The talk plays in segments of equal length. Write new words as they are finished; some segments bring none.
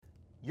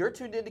You're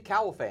tuned into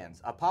Cowl Fans,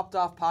 a popped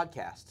off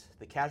podcast,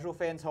 the casual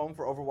fans' home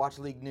for Overwatch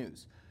League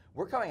news.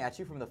 We're coming at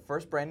you from the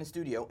First Brandon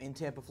studio in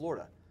Tampa,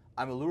 Florida.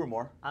 I'm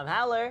Aluramore. I'm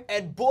Howler.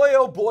 And boy,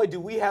 oh boy, do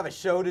we have a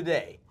show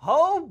today.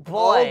 Oh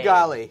boy. Oh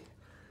golly.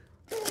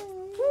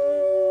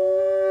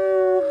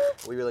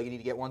 We really need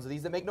to get ones of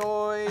these that make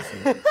noise.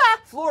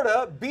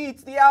 Florida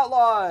beats the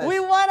Outlaws. We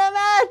won a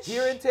match.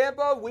 Here in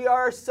Tampa, we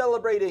are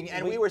celebrating,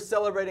 and we were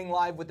celebrating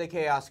live with the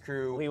Chaos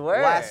Crew We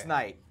were. last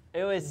night.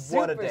 It was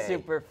What a super, day.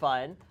 super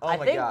fun. Oh I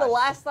my think gosh. the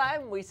last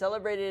time we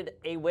celebrated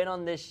a win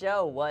on this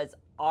show was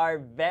our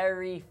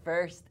very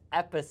first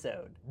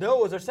episode. No,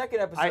 it was our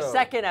second episode. Our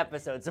second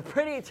episode, so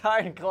pretty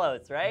darn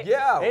close, right?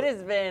 Yeah. It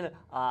has been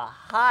a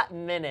hot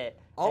minute.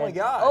 Oh my and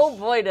gosh. Oh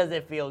boy, does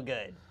it feel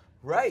good.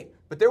 Right,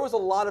 but there was a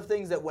lot of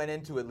things that went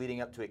into it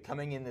leading up to it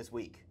coming in this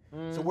week.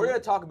 So we're going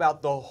to talk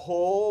about the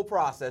whole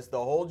process, the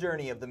whole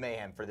journey of the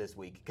Mayhem for this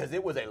week, because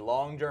it was a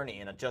long journey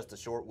in just a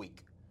short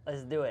week.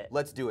 Let's do it.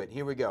 Let's do it.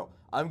 Here we go.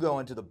 I'm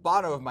going to the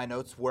bottom of my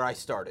notes where I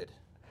started.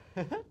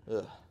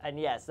 Ugh. And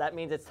yes, that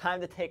means it's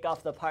time to take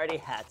off the party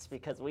hats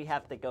because we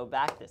have to go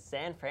back to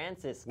San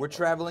Francisco. We're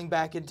traveling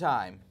back in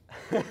time.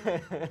 Back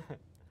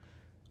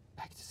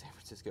to San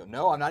Francisco.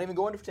 No, I'm not even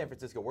going to San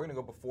Francisco. We're going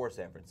to go before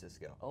San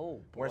Francisco. Oh,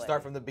 boy. We're going to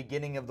start from the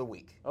beginning of the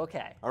week.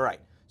 Okay. All right,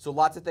 so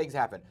lots of things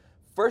happened.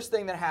 First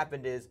thing that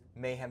happened is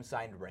Mayhem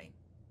signed Rain.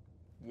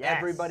 Yes.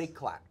 Everybody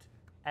clapped.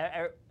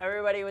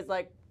 Everybody was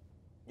like,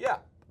 Yeah.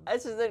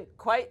 this isn't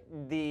quite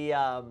the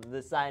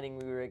signing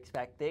we were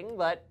expecting,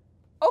 but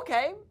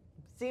okay,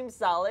 seems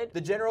solid.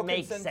 The general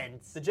Makes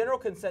sense. The general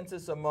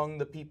consensus among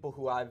the people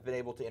who I've been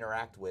able to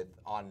interact with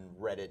on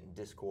Reddit and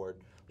Discord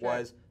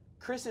was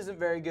Chris isn't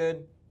very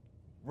good.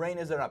 Rain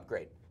is an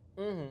upgrade.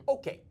 Mm-hmm.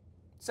 Okay,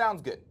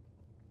 sounds good.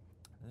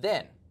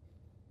 Then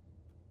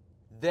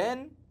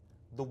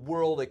the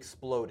world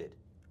exploded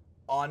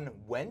on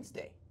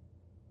Wednesday.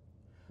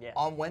 Yeah.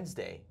 On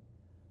Wednesday,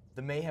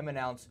 the Mayhem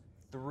announced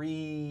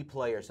 3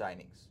 player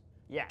signings.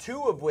 Yeah.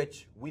 2 of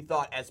which we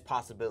thought as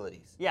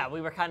possibilities. Yeah,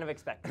 we were kind of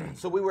expecting.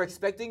 So we were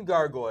expecting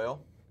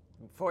Gargoyle.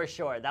 For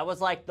sure. That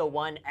was like the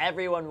one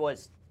everyone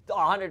was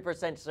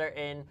 100%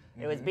 certain.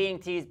 It was being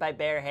teased by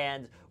bare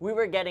hands. We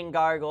were getting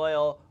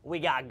Gargoyle. We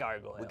got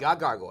Gargoyle. We got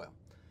Gargoyle.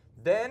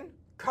 Then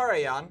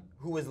Karajan,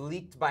 who was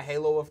leaked by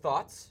Halo of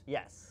Thoughts.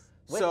 Yes.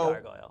 With So,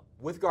 Gargoyle.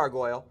 With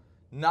Gargoyle,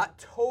 not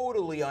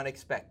totally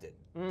unexpected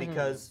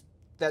because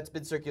that's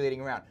been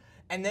circulating around.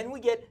 And then we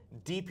get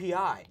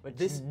DPI. Which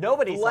this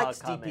nobody saw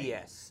flex coming.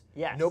 DPS.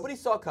 Yes. Nobody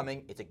saw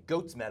coming. It's a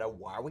GOATS meta.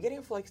 Why are we getting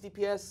a flex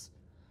DPS?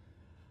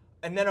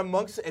 And then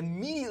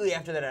immediately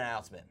after that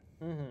announcement,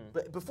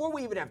 but before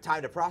we even have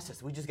time to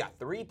process, we just got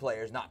 3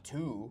 players, not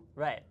 2.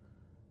 Right.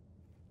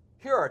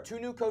 Here are 2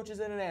 new coaches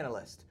and an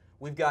analyst.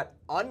 We've got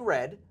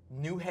Unread,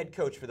 new head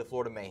coach for the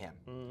Florida Mayhem.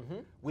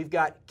 We've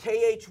got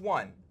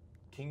KH1,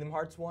 Kingdom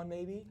Hearts 1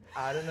 maybe?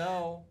 I don't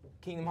know.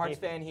 Kingdom Hearts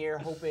fan here,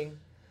 hoping.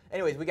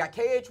 Anyways, we got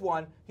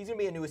KH1. He's going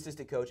to be a new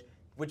assistant coach,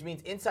 which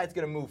means Insight's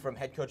going to move from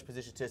head coach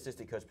position to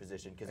assistant coach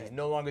position because he's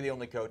no longer the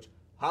only coach.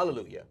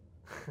 Hallelujah.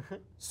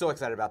 So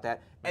excited about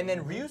that. And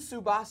then Ryu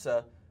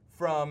Tsubasa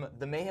from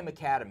the Mayhem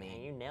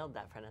Academy. You nailed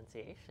that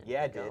pronunciation.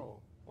 Yeah, I Go. did.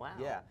 Wow.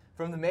 Yeah,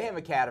 from the Mayhem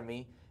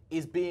Academy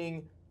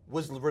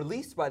was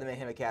released by the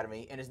Mayhem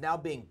Academy and is now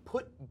being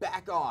put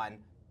back on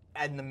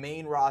in the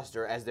main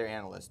roster as their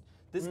analyst.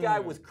 This guy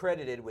was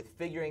credited with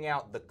figuring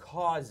out the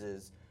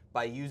causes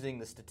by using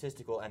the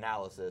statistical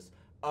analysis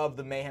of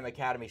the Mayhem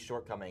Academy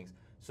shortcomings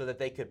so that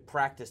they could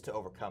practice to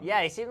overcome Yeah,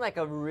 them. he seemed like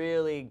a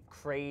really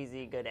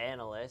crazy good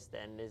analyst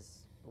and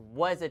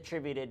was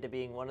attributed to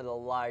being one of the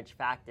large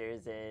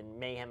factors in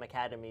Mayhem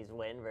Academy's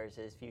win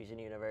versus Fusion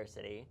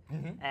University.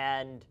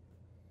 And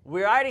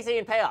we're already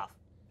seeing payoff.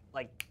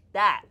 Like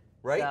that.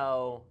 Right.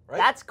 So Right.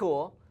 that's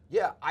cool.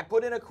 Yeah, I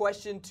put in a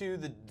question to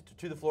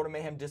the Florida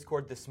Mayhem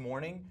Discord this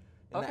morning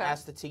in the Okay.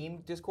 Ask the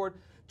Team Discord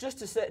just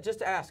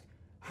to ask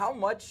how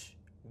much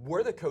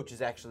were the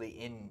coaches actually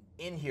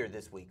in here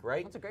this week,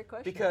 right? That's a great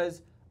question.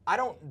 Because I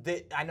know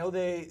the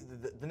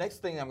next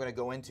thing I'm going to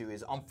go into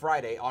is on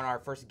Friday on our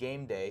first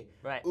game day.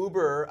 Right.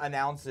 Uber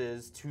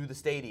announces to the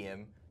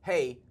stadium,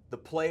 "Hey, the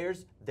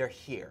players, they're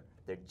here.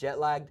 They're jet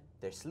lagged.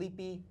 They're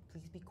sleepy.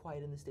 Please be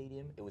quiet in the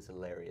stadium." It was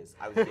hilarious.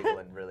 I was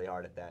giggling really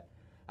hard at that.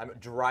 I'm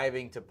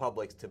driving to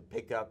Publix to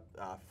pick up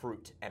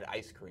fruit and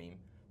ice cream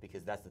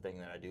because that's the thing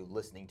that I do,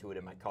 listening to it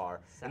in my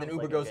car. And then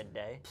Sounds Uber like a goes, good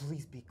day.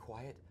 "Please be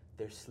quiet.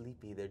 They're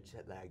sleepy. They're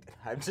jet lagged."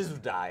 I'm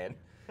just dying.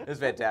 It was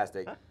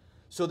fantastic.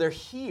 So they're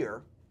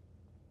here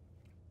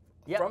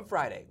from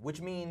Friday, which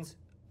means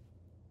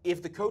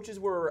if the coaches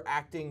were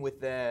acting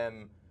with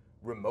them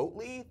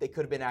remotely, they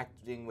could have been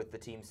acting with the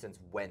team since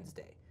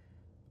Wednesday,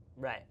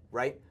 Right.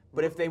 right?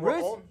 But if they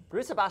were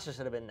Bruce Sebastian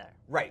should have been there.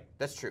 right,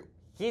 that's true.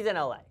 He's in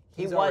LA.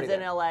 He He's was already in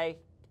there. LA.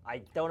 I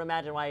don't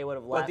imagine why he would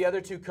have left. But the other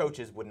 2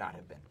 coaches would not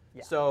have been.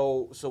 Yeah.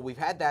 So we've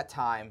had that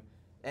time,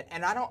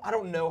 and I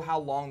don't know how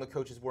long the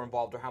coaches were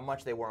involved or how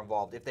much they were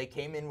involved. If they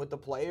came in with the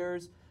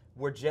players,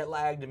 were jet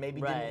lagged and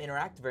maybe Right. didn't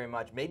interact very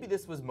much, maybe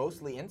this was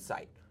mostly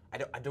Insight.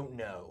 I don't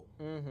know.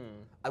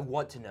 I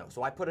want to know.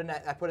 So I put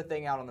a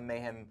thing out on the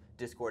Mayhem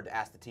Discord to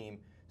ask the team.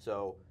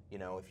 So, you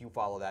know, if you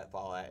follow that,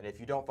 follow that. And if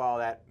you don't follow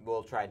that,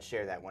 we'll try and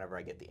share that whenever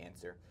I get the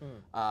answer.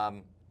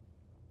 And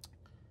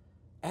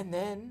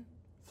then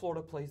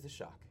Florida plays the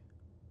Shock.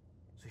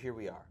 So here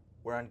we are.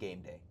 We're on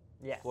game day.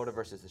 Yes. Florida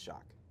versus the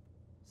Shock.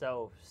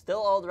 So still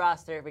old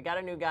roster. We got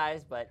our new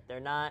guys, but they're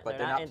not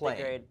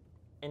playing.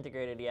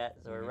 integrated yet.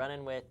 So we're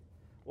running with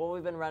what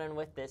we've been running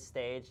with this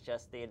stage,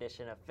 just the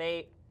addition of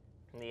Fate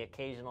and the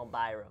occasional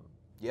Byram.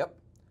 Yep.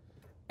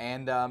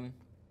 And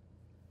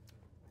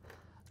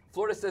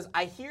Florida says,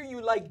 I hear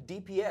you like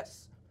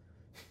DPS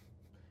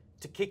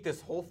to kick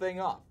this whole thing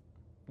off.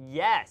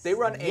 Yes. They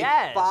run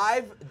a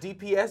 5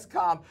 DPS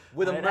comp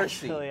with a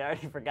Mercy. Actually, I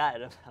already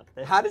forgotten about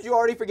this. How did you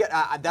already forget?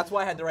 That's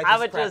why I had to write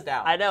this crap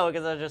down. I know,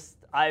 because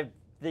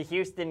the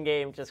Houston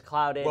game just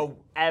clouded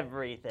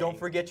everything. Don't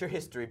forget your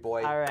history,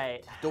 boy. All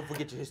right. Don't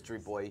forget your history,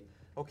 boy.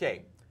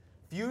 Okay.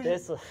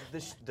 Fusion.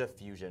 The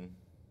Fusion.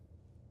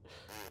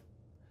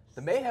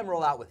 The Mayhem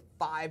roll out with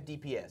 5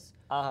 DPS.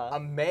 A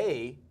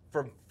May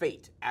from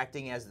Fate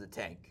acting as the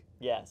tank.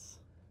 Yes.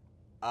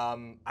 I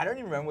don't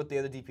even remember what the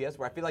other DPS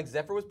were. I feel like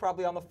Zephyr was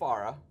probably on the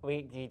Pharah.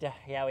 We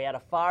had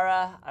a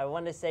Pharah. I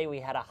want to say we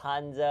had a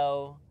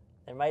Hanzo.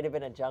 There might have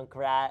been a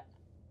Junkrat.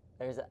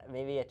 There's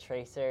maybe a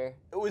Tracer.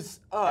 It was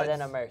and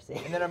then a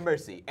Mercy. And then a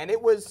Mercy. And it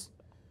was,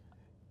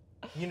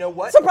 you know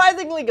what?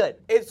 Surprisingly good.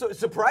 It's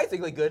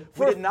surprisingly good.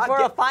 For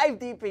a 5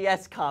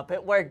 DPS comp,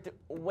 it worked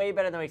way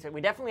better than we expected.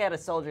 We definitely had a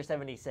Soldier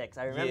 76.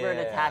 I remember an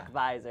attack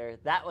visor.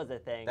 That was a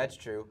thing. That's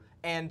true.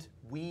 And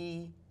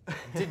we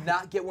did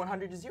not get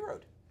 100 to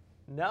 0'd.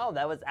 No,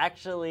 that was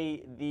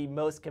actually the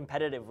most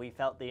competitive we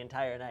felt the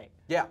entire night.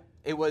 Yeah,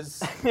 it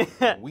was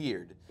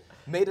weird.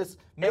 Made us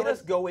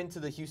go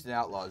into the Houston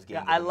Outlaws game.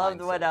 Yeah, I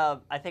loved what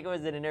I think it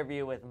was an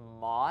interview with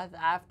Moth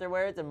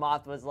afterwards, and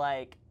Moth was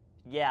like,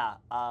 "Yeah,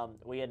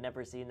 we had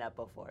never seen that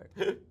before."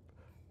 This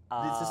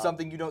is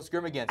something you don't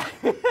scrim against.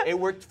 It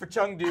worked for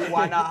Chengdu.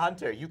 Why not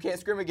Hunter? You can't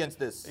scrim against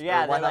this.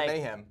 Yeah, why not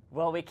Mayhem?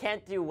 Well, we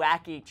can't do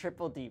wacky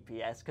triple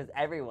DPS because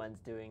everyone's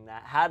doing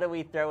that. How do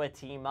we throw a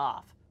team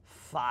off?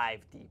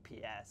 5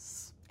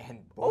 DPS.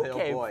 And boy,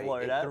 okay, oh boy,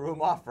 Florida. it threw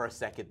him off for a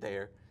second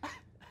there.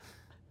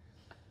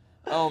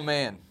 Oh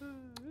man.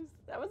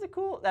 That was a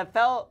cool. That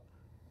felt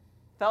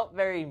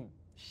very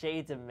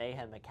shades of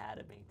Mayhem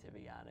Academy, to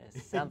be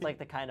honest. Sounds like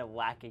the kind of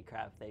wacky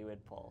crap they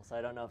would pull. So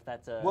I don't know if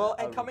that's a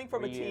coming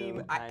from a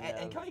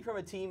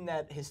team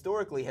that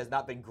historically has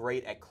not been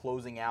great at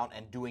closing out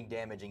and doing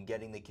damage and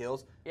getting the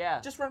kills.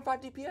 Yeah. Just run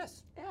 5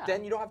 DPS. Yeah.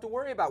 Then you don't have to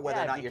worry about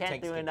whether or not your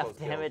tanks can close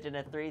kills. You can't do enough damage in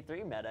a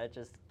 3-3 meta.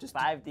 Just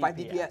 5 DPS. 5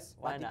 DPS.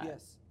 Why 5 not?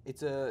 DPS.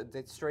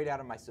 It's straight out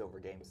of my silver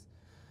games.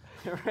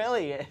 It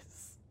really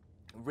is.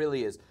 It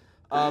really is.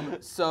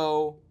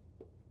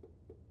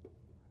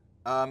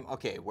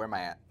 Okay, where am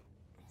I at?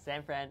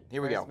 San Fran.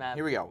 Here we go. Map.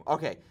 Here we go.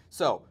 Okay,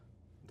 so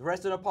the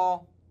rest of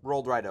Nepal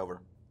rolled right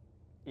over.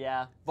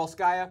 Yeah.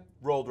 Volskaya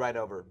rolled right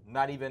over.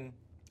 Not even.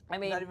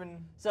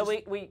 So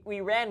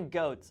we ran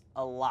goats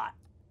a lot.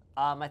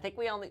 I think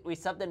we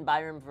subbed in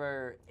Byram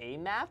for a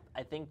map.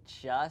 I think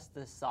just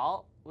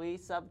Assault we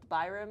subbed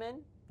Byram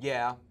in.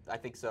 Yeah, I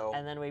think so.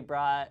 And then we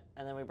brought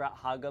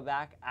Hago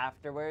back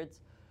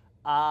afterwards.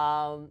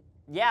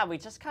 Yeah, we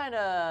just kind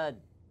of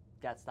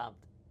got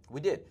stomped.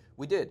 We did.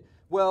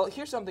 Well,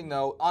 here's something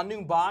though. On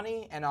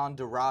Numbani and on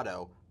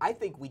Dorado, I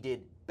think we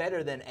did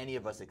better than any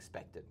of us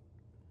expected.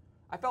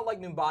 I felt like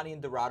Numbani and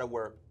Dorado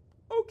were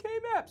okay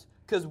maps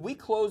because we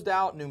closed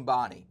out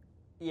Numbani.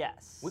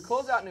 Yes. We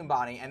closed out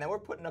Numbani, and then we're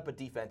putting up a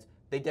defense.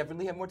 They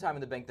definitely have more time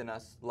in the bank than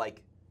us.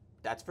 Like,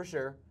 that's for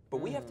sure.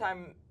 But we have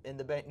time in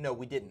the bank. No,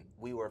 we didn't.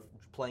 We were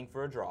playing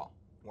for a draw,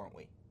 weren't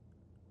we?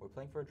 Were we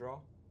playing for a draw?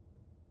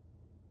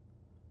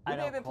 We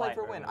may have been playing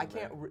for a win. I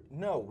can't.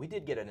 No, we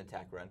did get an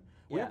attack run.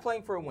 We were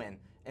playing for a win,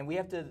 and we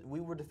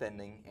were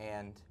defending,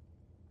 and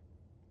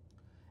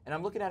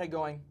I'm looking at it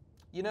going,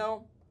 you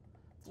know,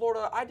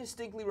 Florida, I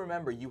distinctly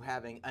remember you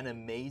having an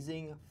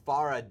amazing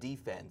Pharah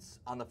defense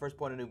on the first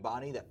point of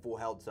Numbani that full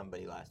held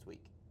somebody last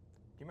week. Do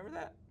you remember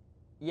that?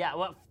 Yeah,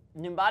 well,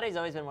 Numbani's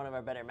always been one of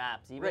our better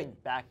maps, even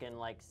back in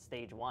like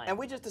stage 1. And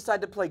we just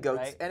decided to play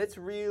goats, and it's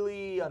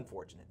really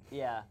unfortunate.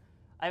 Yeah.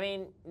 I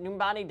mean,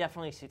 Numbani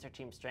definitely suits our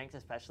team's strengths,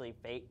 especially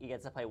Fate. He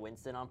gets to play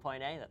Winston on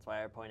point A. That's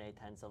why our point A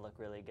tends to look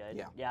really good.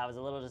 Yeah, I was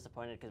a little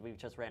disappointed because we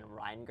just ran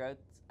Rheingrowth,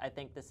 I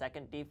think, the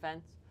second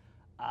defense.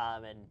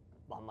 And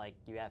I'm like,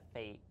 you have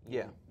Fate.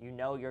 You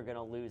know you're going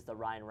to lose the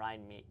Rhine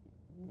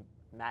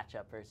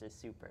matchup versus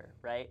Super,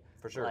 right?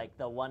 For sure. Like,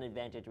 the one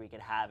advantage we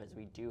could have is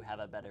we do have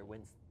a better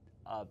Winston.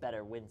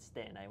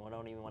 I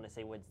don't even want to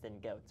say Winston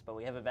Goats, but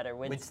we have a better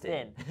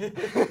Winston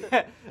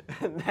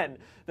than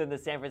the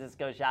San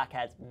Francisco Shock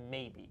has,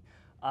 maybe.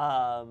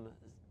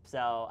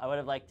 So I would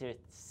have liked to have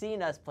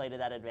seen us play to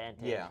that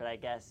advantage, but I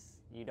guess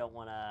you don't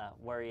want to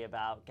worry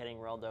about getting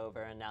rolled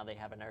over and now they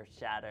have an Earth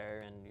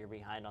Shatter and you're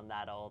behind on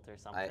that ult or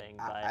something.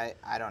 I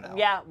don't know.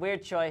 Yeah,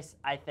 weird choice,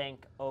 I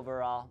think,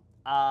 overall.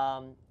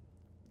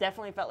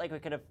 Definitely felt like we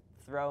could have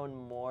thrown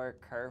more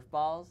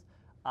curveballs.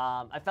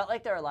 I felt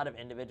like there were a lot of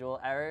individual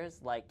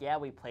errors. Like, yeah,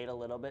 we played a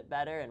little bit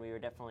better, and we were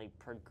definitely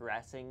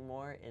progressing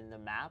more in the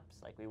maps.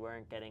 Like, we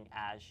weren't getting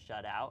as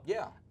shut out.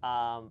 Yeah.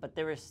 But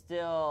there was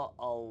still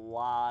a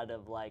lot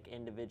of, like,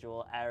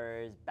 individual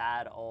errors,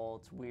 bad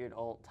ults, weird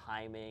ult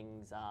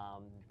timings,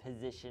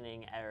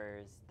 positioning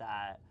errors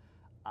that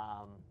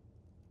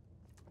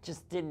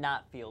just did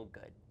not feel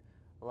good.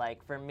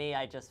 Like, for me,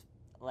 I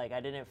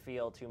didn't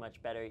feel too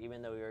much better,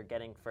 even though we were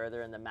getting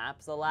further in the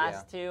maps the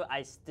last two.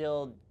 I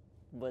still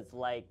was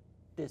like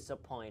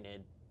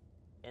disappointed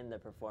in the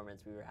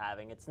performance we were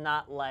having. It's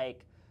not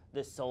like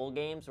the Seoul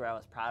games where I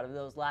was proud of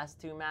those last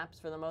two maps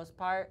for the most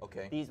part.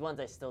 Okay. These ones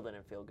I still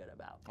didn't feel good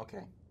about.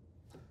 Okay.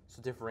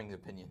 So differing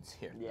opinions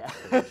here. Yeah.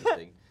 That's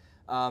interesting.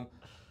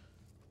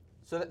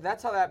 So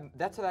that's how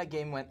that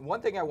game went.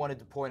 One thing I wanted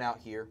to point out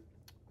here,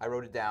 I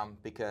wrote it down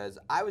because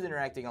I was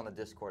interacting on the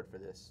Discord for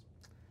this,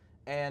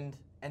 and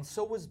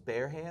so was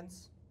Bare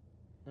Hands,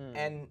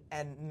 and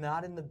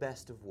not in the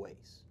best of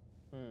ways.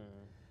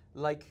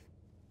 Like,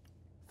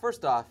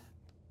 first off,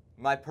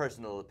 my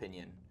personal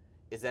opinion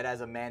is that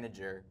as a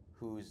manager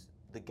who's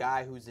the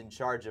guy who's in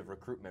charge of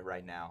recruitment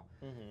right now,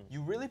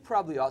 you really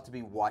probably ought to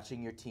be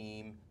watching your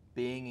team,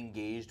 being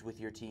engaged with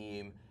your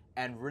team,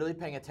 and really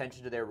paying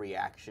attention to their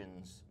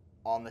reactions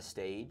on the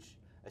stage,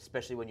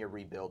 especially when you're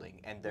rebuilding,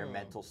 and their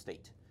mental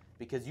state.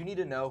 Because you need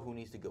to know who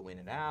needs to go in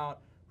and out,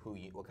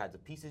 what kinds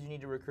of pieces you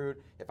need to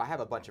recruit. If I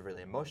have a bunch of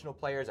really emotional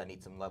players, I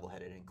need some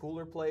level-headed and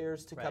cooler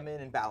players to come in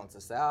and balance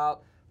us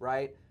out,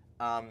 right?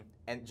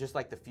 And just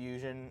like the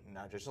Fusion,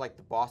 just like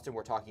the Boston,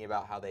 we're talking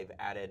about how they've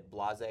added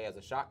Blase as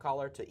a shot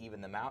caller to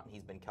even them out, and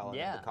he's been telling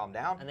them to calm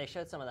down. And they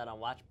showed some of that on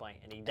Watchpoint,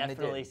 and he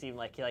definitely seemed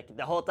like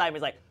the whole time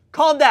he's like,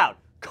 calm down,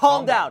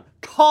 calm down,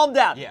 calm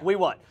down. Yeah. We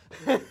won.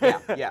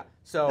 Yeah.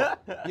 So,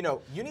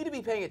 you need to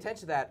be paying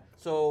attention to that.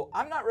 So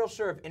I'm not real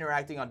sure if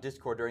interacting on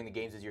Discord during the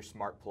games is your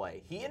smart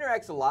play. He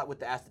interacts a lot with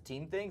the Ask the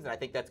Team things, and I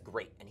think that's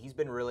great. And he's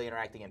been really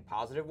interacting in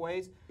positive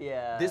ways.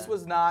 Yeah. This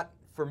was not,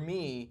 for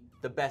me,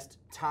 the best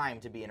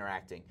time to be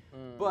interacting.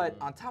 But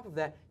on top of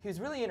that, he was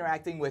really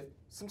interacting with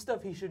some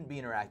stuff he shouldn't be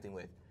interacting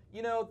with.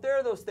 There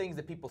are those things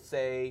that people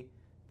say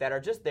that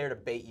are just there to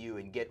bait you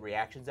and get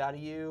reactions out of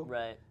you.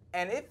 Right.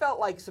 And it felt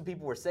like some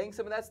people were saying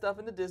some of that stuff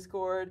in the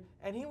Discord,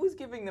 and he was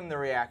giving them the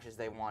reactions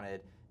they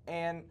wanted.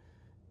 And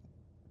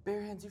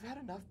Bare Hands, you've had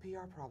enough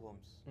PR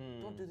problems.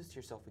 Don't do this to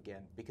yourself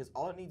again, because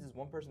all it needs is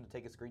one person to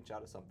take a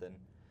screenshot of something.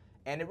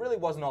 And it really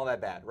wasn't all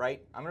that bad,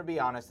 right? I'm going to be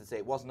honest and say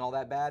it wasn't all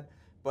that bad,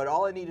 but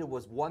all it needed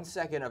was 1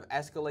 second of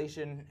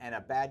escalation and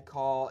a bad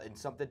call and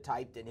something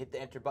typed and hit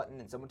the enter button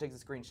and someone takes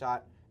a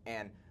screenshot,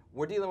 and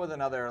we're dealing with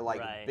another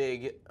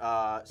big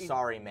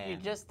sorry man. You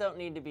just don't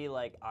need to be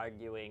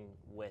arguing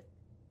with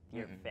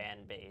your fan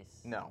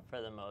base. No.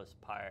 For the most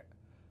part.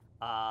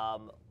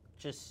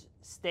 Just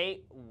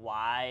state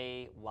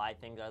why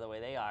things are the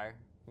way they are,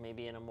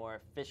 maybe in a more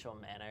official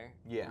manner.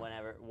 Yeah.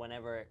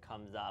 Whenever it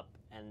comes up,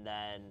 and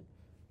then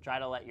try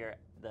to let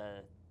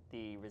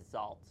the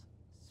results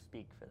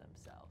speak for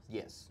themselves.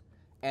 Yes.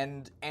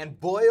 And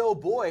boy, oh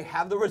boy,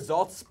 have the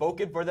results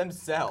spoken for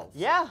themselves.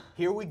 Yeah.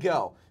 Here we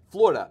go.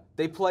 Florida,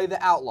 they play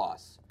the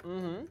Outlaws.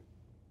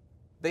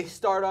 They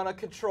start on a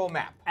control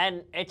map.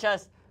 And it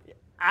just,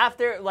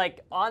 after,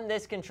 on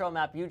this control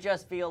map, you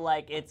just feel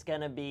like it's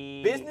going to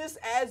be business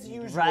as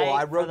usual, right,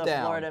 I wrote for the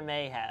down. Florida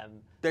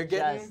Mayhem. They're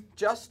getting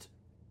just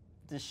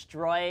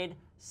destroyed.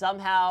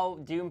 Somehow,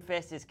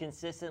 Doomfist is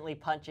consistently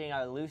punching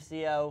our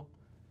Lucio.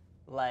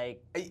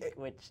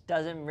 Which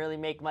doesn't really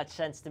make much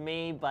sense to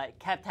me, but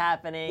kept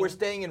happening. We're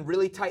staying in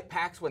really tight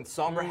packs when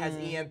Sombra has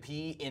EMP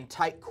in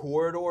tight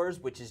corridors,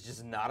 which is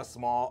just not a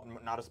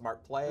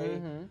smart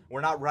play.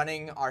 We're not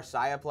running our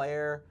Saya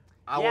player.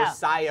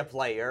 Saya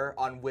player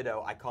on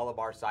Widow. I call him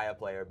our Saya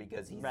player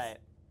because he's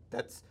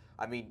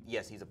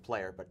yes, he's a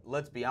player, but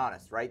let's be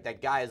honest, right?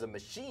 That guy is a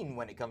machine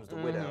when it comes to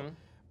Widow.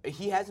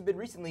 He hasn't been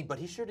recently, but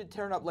he sure did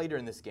turn up later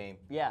in this game.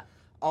 Yeah.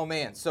 Oh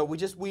man, so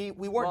we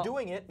weren't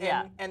doing it,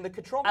 and the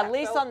control map at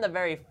least on the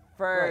very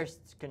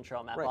first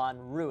control map on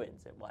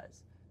Ruins it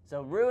was.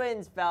 So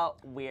Ruins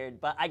felt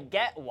weird, but I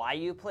get why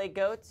you play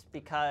Goats,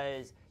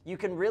 because you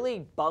can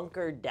really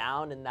bunker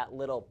down in that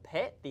little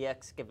pit, the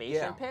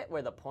excavation pit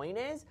where the point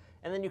is,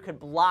 and then you could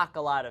block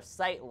a lot of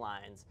sight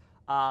lines.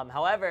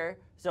 However,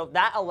 so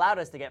that allowed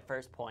us to get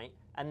first point,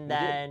 and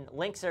then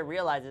Linkser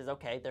realizes,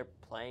 okay, they're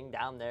playing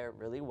down there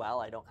really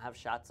well. I don't have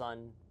shots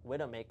on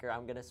Widowmaker.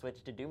 I'm going to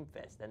switch to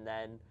Doomfist. And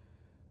then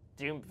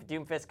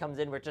Doomfist comes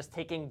in. We're just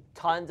taking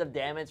tons of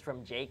damage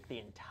from Jake the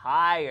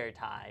entire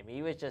time.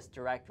 He was just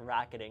direct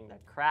rocketing the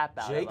crap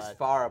out of us. Jake's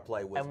Pharah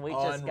play was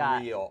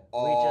unreal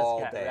all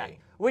day.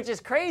 Wrecked, which is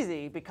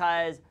crazy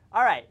because,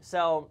 all right,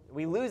 so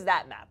we lose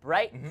that map,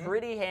 right?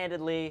 Pretty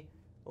handedly.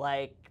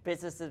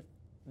 Business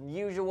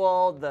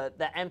usual, the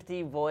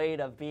empty void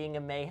of being a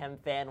Mayhem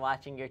fan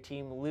watching your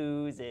team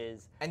lose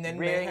is And then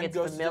rearing Mayhem its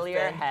goes familiar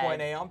to defend head.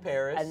 point A on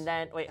Paris. And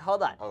then, wait,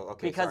 hold on. Oh,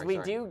 okay, Because sorry.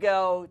 we do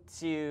go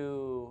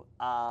to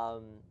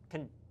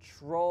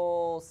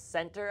Control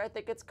Center, I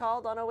think it's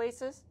called, on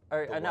Oasis.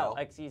 Or The no, Well?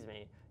 excuse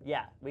me.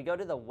 Yeah, we go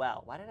to the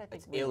Well. Why did I think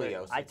It's we were?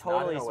 Ilios. I It's not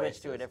totally an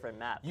switched to a Oasis. different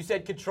map. You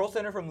said Control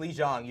Center from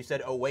Lijiang. You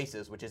said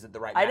Oasis, which isn't the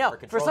right I map know. for For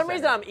Control some Center.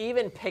 reason, I'm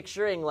even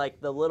picturing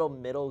like the little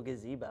middle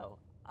gazebo.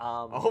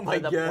 Oh my for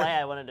the God. play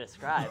I want to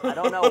describe. I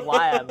don't know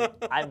why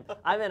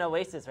I'm in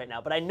Oasis right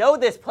now, but I know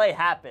this play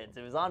happens.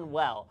 It was on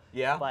Well.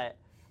 Yeah? But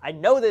I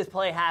know this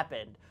play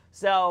happened.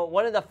 So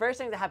one of the first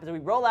things that happens is we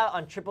roll out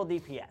on triple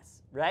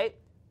DPS, right?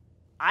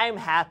 I'm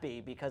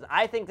happy because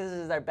I think this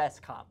is our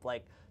best comp.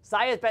 Like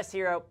Saya's best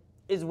hero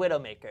is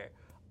Widowmaker.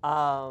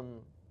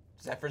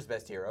 Zephyr's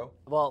best hero.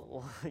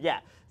 Well, yeah.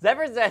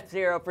 Zephyr's best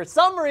hero, for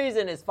some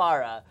reason, is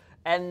Pharah.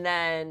 And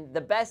then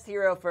the best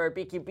hero for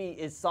BQB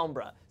is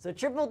Sombra. So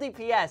triple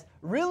DPS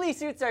really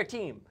suits our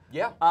team.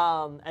 Yeah.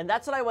 And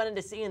that's what I wanted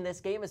to see in this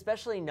game,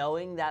 especially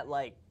knowing that,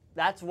 like,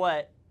 that's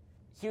what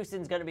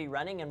Houston's going to be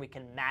running, and we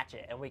can match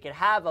it. And we can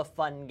have a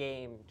fun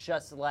game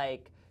just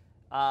like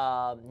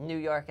New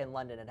York and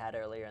London had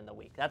earlier in the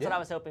week. That's what I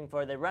was hoping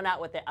for. They run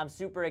out with it. I'm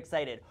super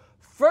excited.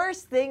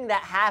 First thing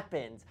that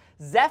happens,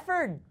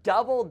 Zephyr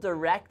double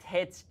direct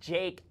hits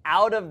Jake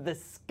out of the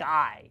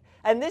sky.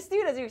 And this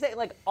dude, as you were saying,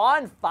 like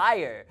on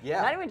fire.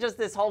 Yeah. Not even just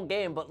this whole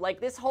game, but like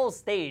this whole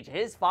stage,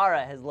 his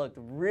Pharah has looked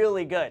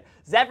really good.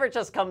 Zephyr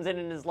just comes in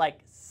and is like,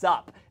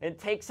 sup, and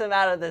takes him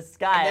out of the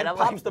sky. And then I'm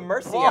pops like, the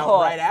Mercy whoa.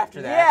 out right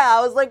after that. Yeah,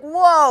 I was like,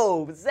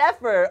 whoa,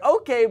 Zephyr,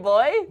 okay,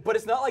 boy. But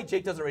it's not like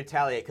Jake doesn't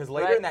retaliate, because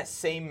later Right. in that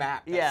same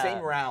map, that Yeah.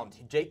 same round,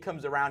 Jake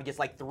comes around, gets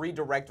like 3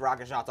 direct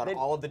rocket shots on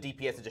all of the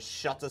DPS and just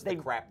shuts us the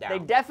crap down. They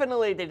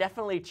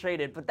definitely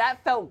traded, but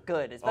that felt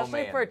good,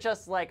 especially man. for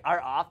just like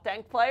our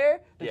off-tank player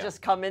to Yeah.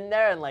 just come in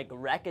there and like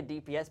wreck a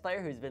DPS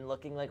player who's been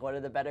looking like one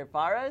of the better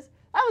Pharahs.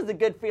 That was a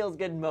good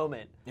feels-good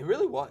moment. It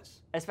really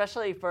was.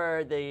 Especially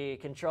for the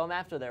control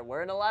maps where there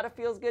weren't a lot of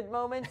feels-good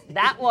moments.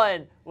 That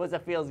one was a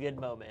feels-good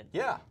moment.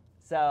 Yeah.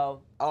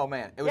 So Oh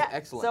man, it was yeah,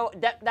 excellent. So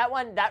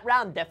that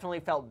round definitely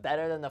felt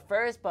better than the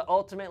first, but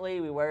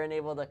ultimately we weren't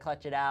able to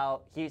clutch it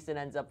out. Houston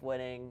ends up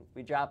winning.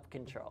 We drop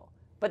control.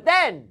 But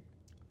then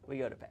we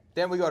go to Paris.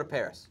 Then we go to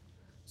Paris.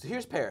 So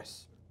here's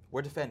Paris.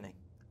 We're defending.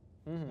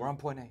 We're on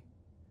point A.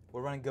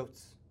 We're running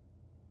goats.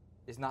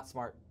 It's not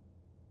smart.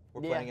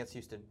 We're Yeah. playing against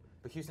Houston.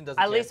 But Houston doesn't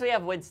At care. least we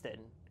have Winston,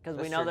 because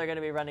we That's know true. they're going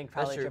to be running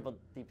probably true. triple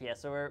DPS,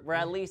 so we're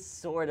at least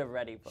sort of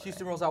ready for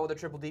Houston it. rolls out with a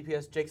triple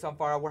DPS. Jake's on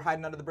fire. We're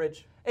hiding under the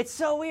bridge. It's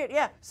so weird,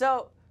 yeah.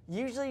 So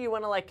usually you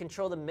want to like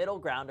control the middle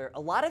grounder. A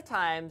lot of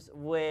times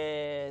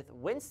with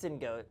Winston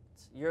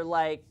goats, you're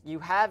like, you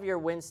have your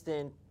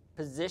Winston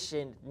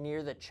positioned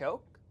near the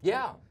choke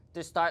Yeah.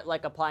 to start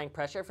like applying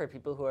pressure for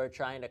people who are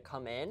trying to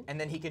come in. And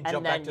then he can And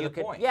jump then back to you the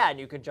could, point. yeah, and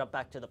you could jump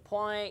back to the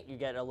point. You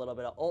get a little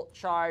bit of ult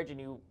charge,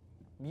 and you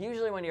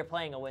usually when you're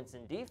playing a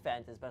Winston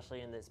defense,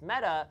 especially in this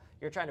meta,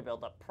 you're trying to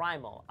build up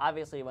primal.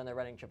 Obviously, when they're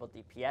running triple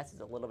DPS,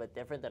 it's a little bit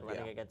different than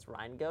running Yeah. against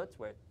Rhine goats,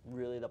 where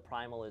really the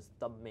primal is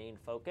the main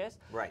focus.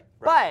 Right.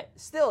 But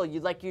still,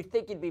 you'd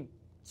think you'd be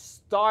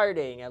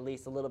starting at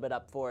least a little bit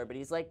up forward, but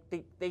he's like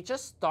they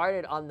just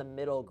started on the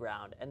middle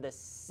ground, and the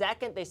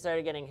second they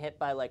started getting hit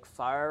by like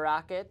fire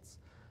rockets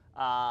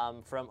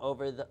from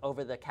over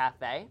the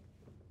cafe,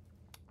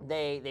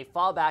 they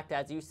fall back to,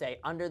 as you say,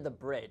 under the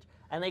bridge,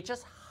 and they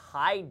just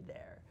hide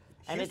there.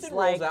 And Houston it's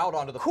rolls like, out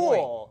onto the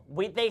cool.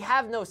 They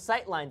have no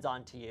sight lines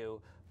onto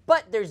you,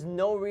 but there's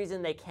no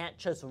reason they can't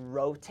just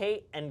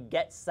rotate and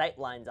get sight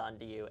lines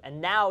onto you. And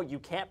now you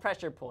can't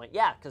pressure point.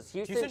 Yeah, because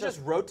Houston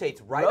just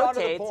rotates right onto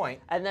the point.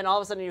 and then all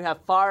of a sudden you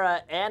have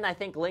Pharah and I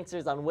think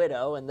Lynxers on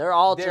Widow, and they're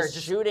all just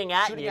shooting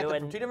at you.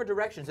 From 2 different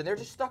directions, and they're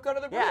just stuck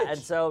under the bridge. Yeah, and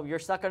so you're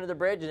stuck under the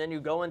bridge, and then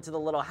you go into the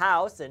little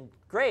house, and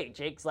great,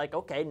 Jake's like,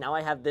 okay, now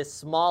I have this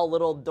small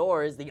little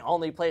door is the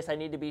only place I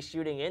need to be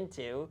shooting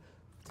into.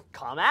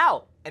 Come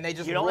out. And they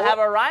just you don't roll- have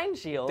a Rhine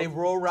shield. They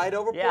roll right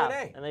over yeah,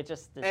 point A. and they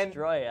just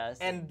destroy us.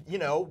 And you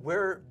know,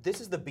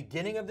 this is the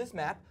beginning of this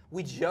map.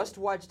 We just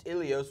watched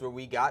Ilios where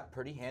we got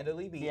pretty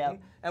handily beaten, Yep.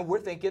 and we're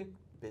thinking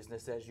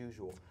business as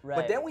usual. Right.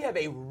 But then we have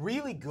a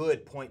really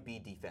good point B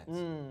defense.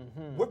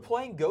 We're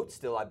playing goats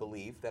still, I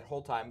believe, that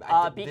whole time. Then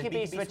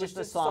BKB switches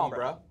to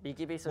Sombra.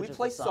 BKB switches We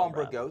play to Sombra.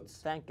 Sombra goats.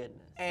 Thank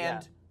goodness.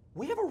 And yeah.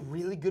 we have a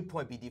really good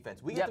point B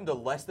defense. We get Yep. them to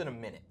less than a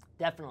minute.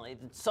 Definitely.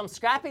 Some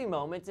scrappy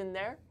moments in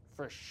there,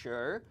 for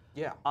sure.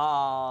 Yeah.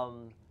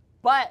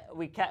 But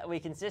we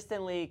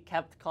consistently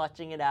kept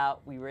clutching it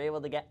out. We were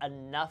able to get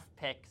enough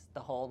picks to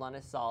hold on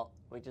Assault,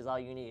 which is all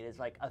you need, is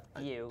like a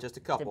few. Just a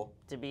couple.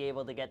 To be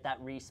able to get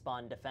that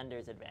respawn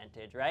defender's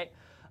advantage, right?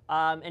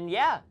 And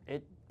yeah,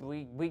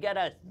 we get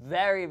a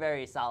very,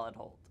 very solid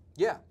hold.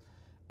 Yeah.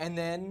 And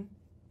then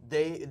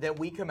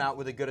we come out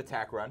with a good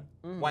attack run,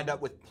 wind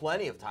up with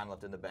plenty of time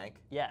left in the bank.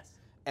 Yes.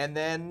 And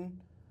then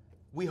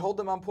we hold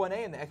them on point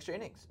A in the extra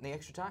innings, in the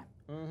extra time.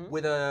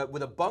 With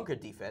a bunker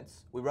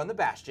defense, we run the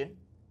Bastion.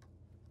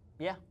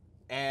 Yeah.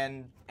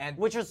 And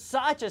Which was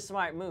such a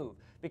smart move,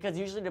 because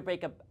usually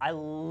I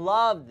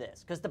love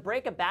this because to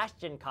break a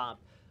Bastion comp,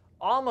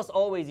 almost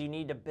always you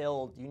need to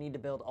build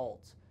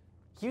ults.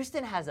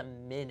 Houston has a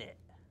minute.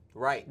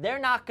 Right. They're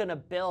not going to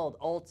build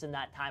ults in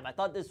that time. I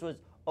thought this was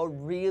a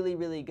really,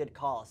 really good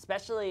call,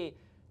 especially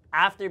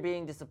after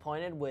being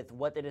disappointed with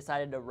what they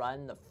decided to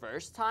run the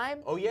first time.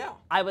 Oh, yeah.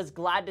 I was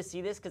glad to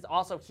see this because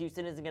also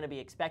Houston isn't going to be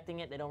expecting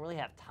it. They don't really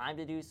have time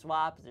to do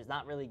swaps. There's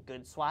not really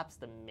good swaps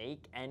to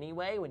make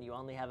anyway. When you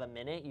only have a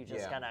minute, you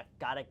just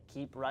gotta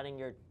keep running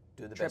your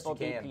triple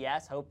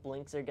DPS. Hope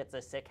Blinkzer gets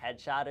a sick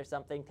headshot or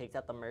something, takes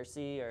out the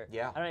Mercy, or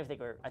I don't even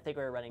think I think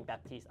we were running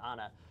Baptiste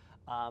Ana.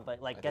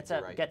 But like gets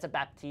a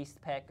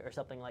Baptiste pick or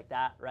something like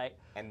that, right?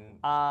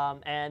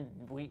 And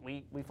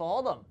we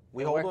hold them.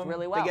 We hold them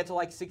really well. They get to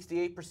like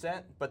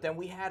 68%, but then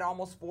we had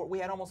almost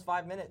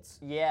 5 minutes.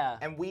 Yeah.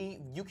 And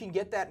you can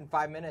get that in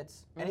 5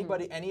 minutes.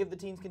 Any of the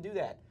teams can do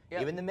that.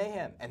 Yep. Even the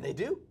Mayhem, and they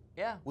do.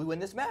 Yeah. We win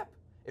this map.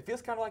 It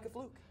feels kind of like a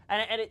fluke.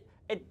 And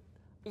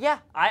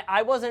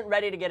I wasn't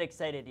ready to get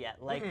excited yet.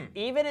 Like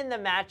even in the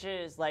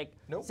matches, like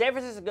San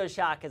Francisco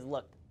Shock has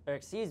looked. Or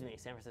excuse me,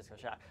 San Francisco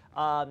Shock.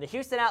 The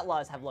Houston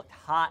Outlaws have looked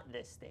hot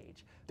this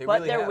stage,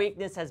 but their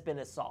weakness has been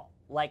assault.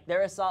 Like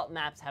their assault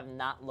maps have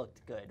not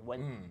looked good.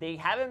 When they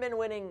haven't been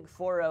winning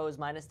 4-0s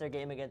minus their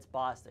game against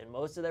Boston,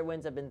 most of their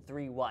wins have been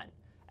 3-1,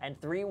 and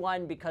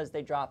 3-1 because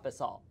they drop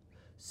assault.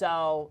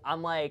 So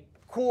I'm like,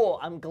 cool.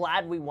 I'm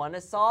glad we won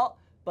assault,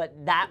 but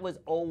that was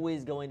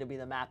always going to be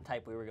the map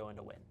type we were going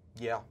to win.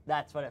 Yeah,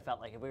 that's what it felt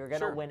like. If we were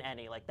going to win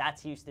any, like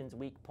that's Houston's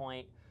weak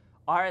point.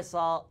 Our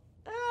assault.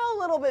 A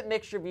little bit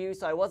mixed review,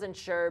 so I wasn't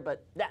sure,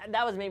 but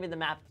that was maybe the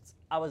map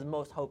I was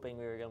most hoping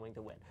we were going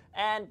to win.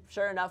 And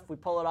sure enough, we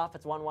pull it off.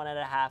 It's 1-1 at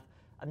a half.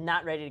 I'm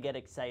not ready to get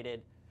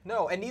excited.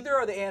 No, and neither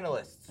are the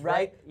analysts,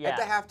 right? Yeah. At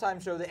the halftime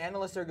show, the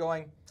analysts are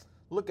going,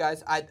 look,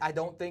 guys, I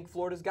don't think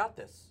Florida's got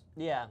this.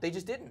 Yeah. They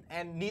just didn't,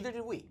 and neither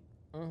did we.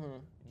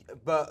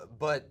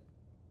 But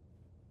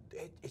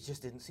it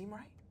just didn't seem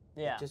right.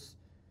 Yeah.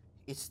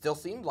 It still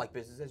seemed like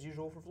business as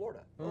usual for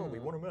Florida. Oh, we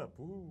won a map.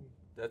 Ooh.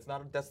 That's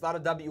not a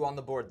W on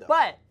the board, though.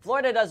 But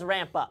Florida does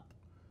ramp up.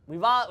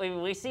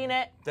 We've seen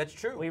it. That's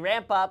true. We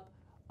ramp up.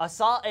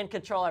 Assault and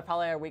Control are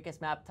probably our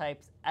weakest map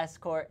types.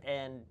 Escort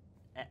and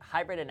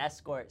Hybrid and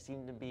Escort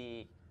seem to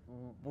be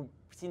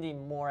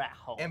more at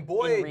home. And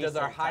boy, does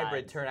our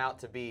Hybrid turn out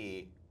to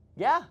be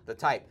the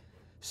type.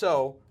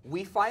 So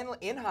we finally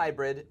in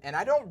Hybrid, and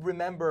I don't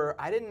remember.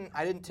 I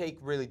didn't take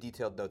really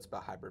detailed notes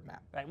about Hybrid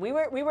map. Right. We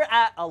were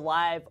at a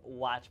live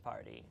watch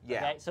party. Yeah.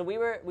 Okay? So we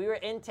were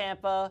in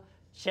Tampa.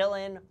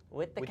 Chilling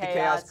with the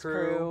Chaos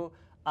crew.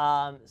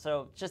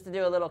 So just to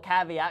do a little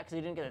caveat, because we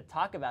didn't get to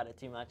talk about it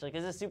too much. Like,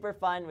 this is super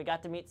fun. We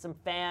got to meet some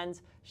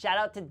fans. Shout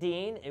out to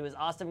Dean. It was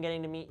awesome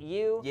getting to meet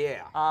you.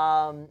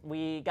 Yeah.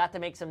 We got to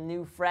make some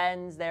new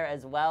friends there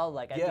as well.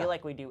 Like, I feel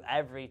like we do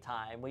every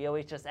time. We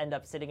always just end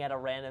up sitting at a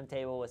random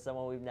table with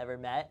someone we've never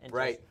met and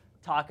just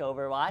talk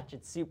Overwatch.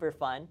 It's super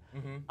fun.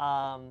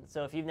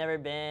 So if you've never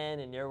been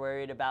and you're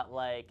worried about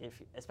like,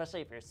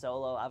 especially if you're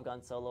solo, I've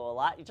gone solo a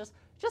lot. You just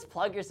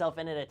plug yourself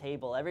in at a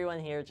table. Everyone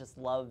here just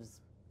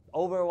loves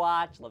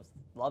Overwatch,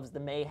 loves the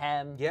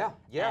Mayhem. Yeah.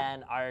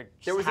 And are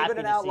just there was happy even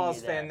an to Outlaws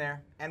see you fan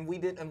there, and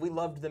we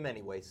loved them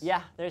anyways.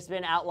 Yeah, there's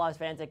been Outlaws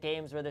fans at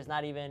games where there's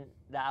not even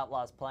the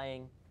Outlaws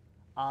playing.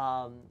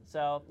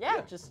 So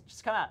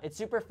just come out. It's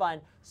super fun.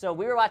 So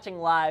we were watching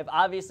live.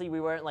 Obviously, we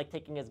weren't like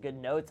taking as good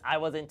notes. I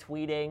wasn't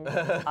tweeting.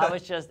 I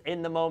was just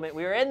in the moment.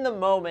 We were in the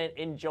moment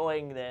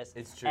enjoying this.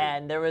 It's true.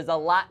 And there was a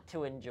lot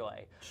to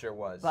enjoy. Sure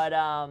was. But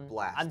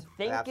blast. I'm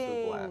thinking.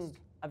 Absolute blast.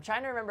 I'm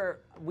trying to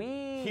remember.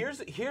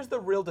 Here's the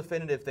real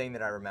definitive thing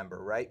that I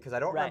remember, right? Because I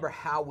don't remember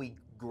how we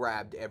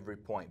grabbed every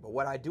point, but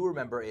what I do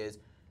remember is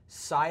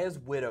Saya's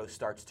Widow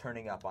starts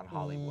turning up on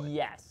Hollywood.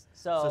 Yes.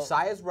 So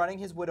Saya's running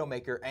his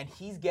Widowmaker, and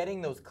he's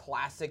getting those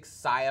classic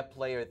Saya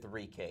player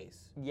 3Ks.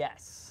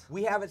 Yes.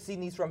 We haven't seen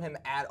these from him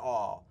at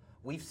all.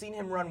 We've seen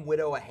him run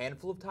Widow a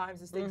handful of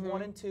times in stage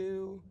 1 and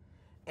 2,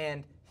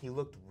 and he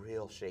looked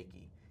real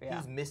shaky. Yeah.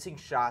 He's missing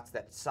shots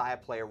that Saya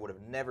player would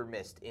have never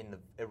missed in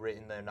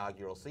the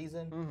inaugural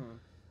season.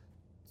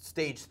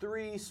 Stage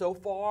 3, so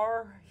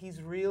far,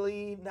 he's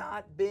really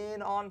not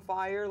been on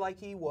fire like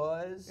he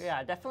was.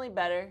 Yeah, definitely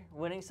better,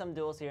 winning some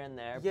duels here and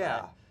there.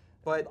 Yeah,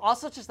 but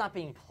also just not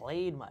being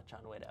played much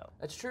on Widow.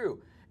 That's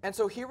true. And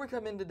so here we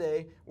come in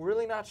today. We're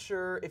really not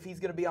sure if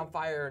he's going to be on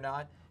fire or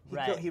not.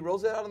 He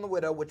rolls it out on the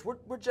Widow, which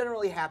we're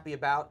generally happy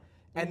about.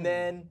 And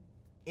then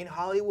in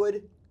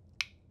Hollywood,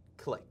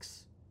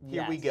 clicks.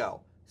 Here we go.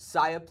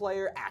 Saya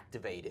player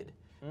activated.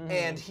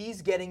 And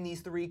he's getting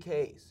these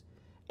 3Ks.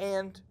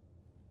 And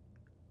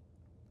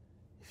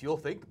if you'll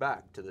think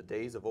back to the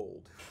days of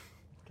old,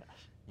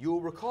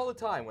 you'll recall a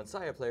time when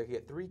Saya player could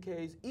get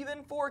 3Ks,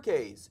 even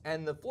 4Ks,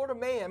 and the Florida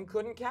Mayhem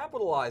couldn't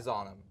capitalize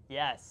on him.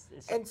 Yes.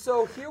 And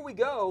so here we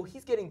go.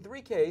 He's getting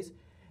 3Ks,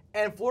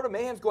 and Florida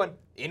Mayhem's going,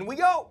 in we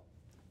go,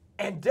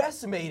 and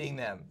decimating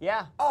them.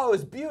 Yeah. Oh, it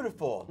was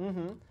beautiful.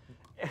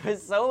 It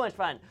was so much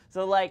fun.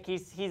 So like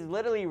he's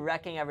literally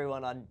wrecking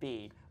everyone on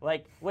B,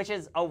 like which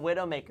is a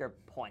Widowmaker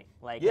point.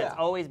 Like it's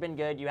always been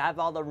good. You have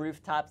all the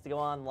rooftops to go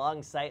on,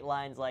 long sight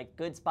lines, like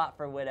good spot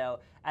for Widow,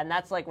 and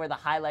that's like where the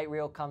highlight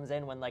reel comes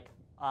in when like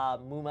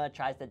Muma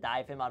tries to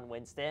dive him on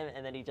Winston,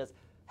 and then he just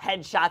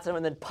headshots him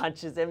and then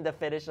punches him to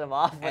finish him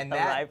off with the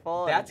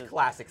rifle. That's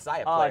classic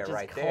Saya player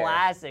right there.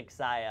 Classic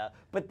Saya.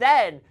 But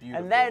then,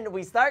 then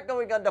we start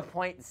going on to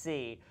point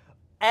C.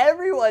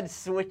 Everyone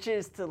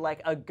switches to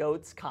like a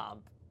GOATS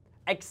comp,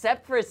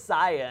 except for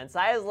Saya. And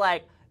Saya's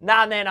like,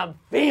 nah, man, I'm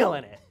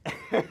feeling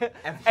it.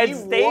 and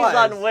stays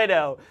on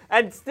Widow.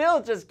 And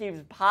still just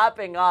keeps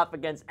popping off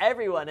against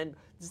everyone. And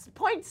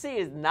point C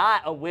is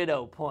not a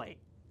Widow point.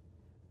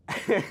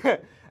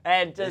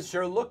 And just it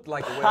sure looked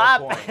like a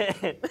Widow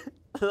point.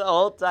 The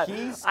whole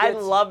time. I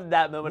loved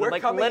that moment.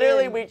 Like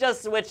literally, we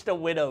just switched to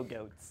Widow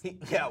GOATS.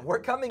 We're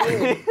coming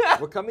in.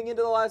 We're coming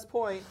into the last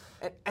point,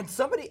 and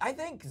somebody, I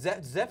think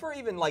Zephyr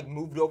even like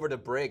moved over to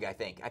Brig. I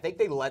think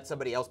they let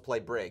somebody else play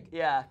Brig.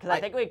 Yeah, because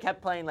I think we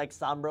kept playing like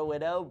Sombra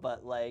Widow,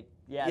 but like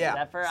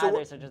Zephyr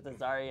either such as the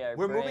Zarya or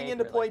we're Brig, moving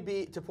into point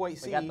B to point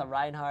C. We got the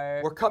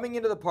Reinhardt. We're coming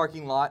into the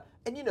parking lot,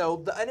 and you know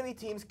the enemy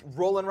team's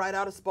rolling right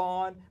out of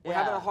spawn. We're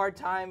having a hard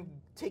time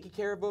taking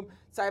care of them.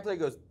 Saya player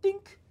goes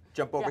dink.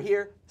 Jump over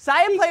here.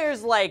 Saya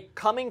players like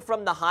coming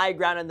from the high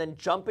ground and then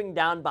jumping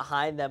down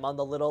behind them on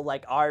the little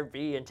like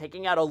RV and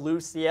taking out a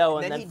Lucio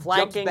and then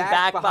flanking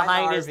back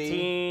behind his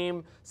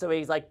team. So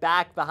he's like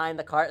back behind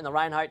the cart and the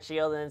Reinhardt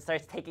shield and then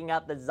starts taking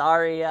out the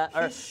Zarya.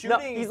 He's shooting.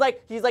 No,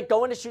 he's like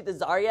going to shoot the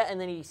Zarya and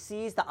then he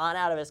sees the on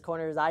out of his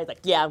corner of his eye. He's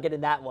like, yeah, I'm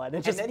getting that one.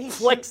 And just then he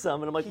flicks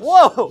him and I'm like,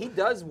 whoa. He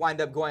does wind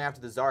up going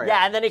after the Zarya.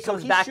 Yeah, and then he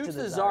comes back to the Zarya.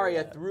 He shoots the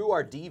Zarya through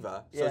our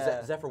D.Va.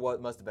 So Zephyr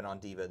must have been on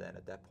D.Va then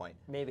at that point.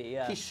 Maybe,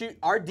 yeah.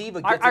 Our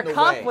D.Va gets in the way. Our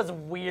comp was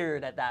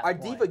weird at that point.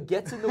 Our D.Va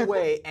gets in the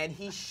way and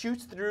he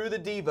shoots through the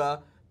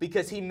D.Va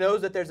because he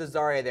knows that there's a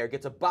Zarya there,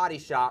 gets a body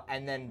shot,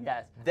 and then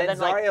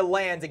Zarya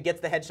lands and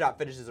gets the headshot,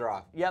 finishes her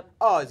off. Yep.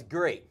 Oh, it's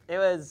great. It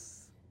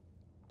was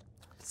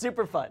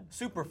super fun.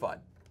 Super fun.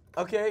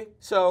 Okay,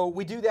 so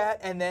we do that,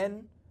 and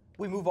then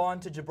we move on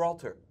to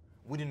Gibraltar.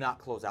 We do not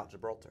close out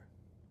Gibraltar.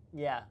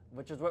 Yeah,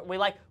 which is what we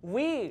like.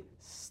 We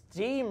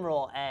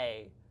steamroll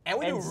A. And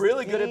we do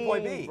really good at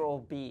point B.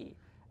 Steamroll B.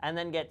 And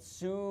then get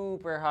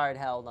super hard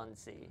held on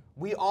C.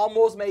 We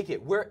almost make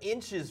it. We're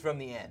inches from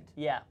the end.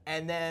 Yeah.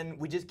 And then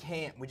we just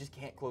can't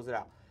close it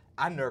out.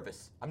 I'm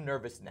nervous. I'm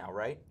nervous now,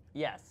 right?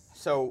 Yes.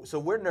 So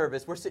we're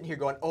nervous. We're sitting here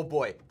going, oh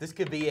boy, this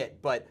could be it.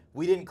 But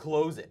we didn't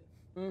close it.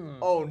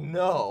 Oh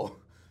no.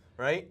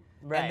 Right?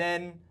 And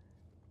then.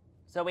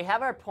 So we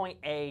have our point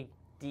A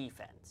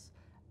defense.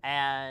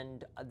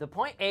 And the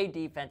point A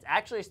defense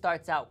actually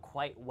starts out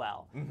quite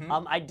well.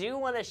 I do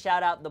want to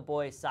shout out the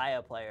boy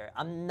Saya player.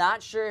 I'm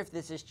not sure if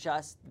this is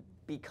just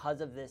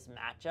because of this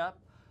matchup,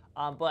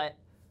 but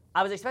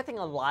I was expecting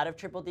a lot of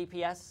triple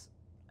DPS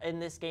in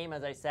this game,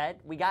 as I said.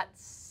 We got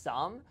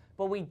some,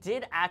 but we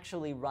did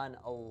actually run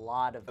a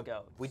lot of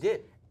GOATs. We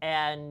did.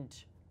 And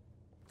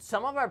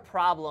some of our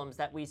problems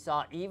that we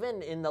saw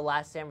even in the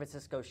last San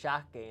Francisco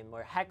Shock game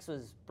where Hex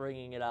was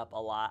bringing it up a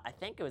lot. I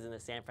think it was in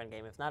the San Fran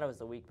game. If not, it was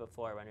the week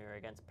before when we were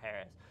against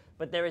Paris.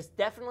 But there was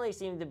definitely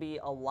seemed to be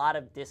a lot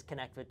of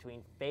disconnect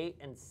between Fate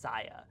and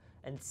Saya.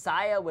 And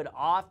Saya would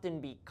often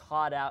be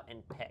caught out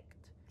and picked.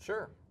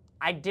 Sure.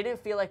 I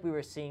didn't feel like we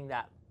were seeing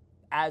that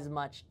as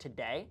much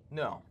today.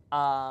 No.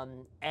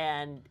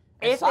 And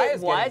if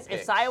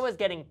Saya was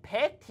getting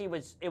picked, it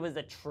was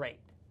a trade.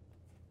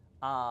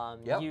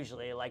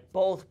 Usually, like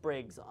both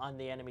Brigs on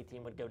the enemy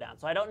team would go down.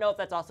 So I don't know if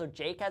that's also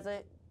Jake has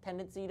a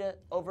tendency to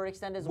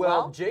overextend as well.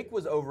 Well, Jake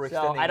was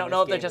overextending. So I don't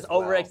know if they're just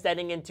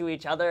overextending into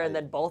each other and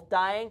then both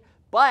dying.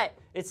 But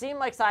it seemed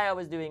like Saya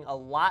was doing a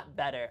lot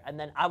better. And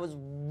then I was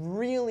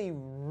really,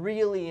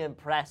 really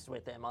impressed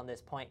with him on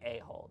this point A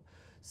hold.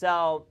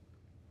 So,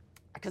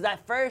 because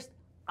at first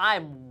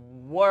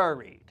I'm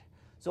worried.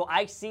 So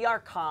I see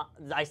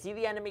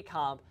the enemy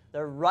comp.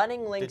 They're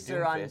running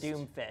Linkser on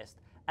Doomfist.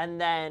 And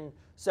then,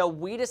 so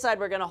we decide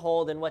we're going to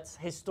hold in what's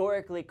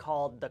historically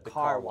called the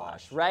car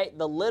wash, right?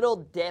 The little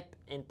dip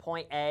in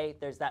point A,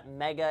 there's that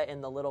mega in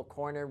the little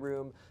corner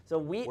room. So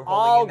we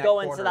all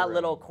go into that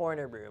little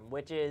corner room,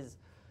 which is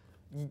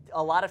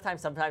a lot of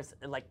times, sometimes,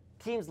 like,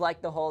 teams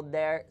like the hold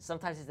there.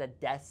 Sometimes it's a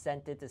death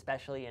sentence,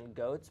 especially in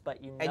GOATs,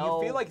 but you know. And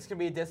you feel like it's going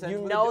to be a death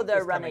sentence. You know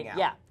they're running,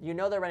 you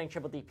know they're running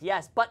triple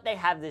DPS, but they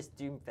have this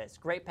Doomfist.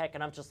 Great pick,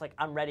 and I'm just like,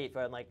 I'm ready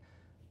for it. I'm like,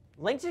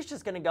 Lynx is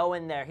just going to go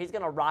in there. He's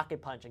going to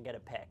rocket punch and get a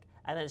pick.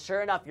 And then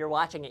sure enough, you're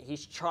watching it.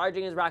 He's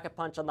charging his rocket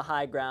punch on the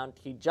high ground.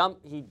 He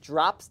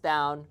drops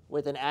down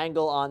with an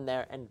angle on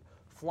there and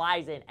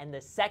flies in. And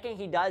the second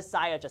he does,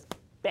 Saya just,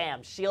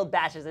 bam, shield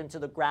bashes into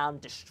the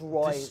ground,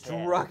 destroys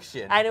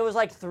Destruction. And it was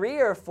like 3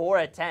 or 4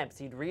 attempts.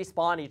 He'd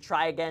respawn, he'd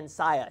try again,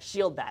 Saya,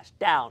 shield bash,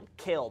 down,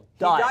 killed,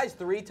 done. He dies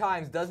 3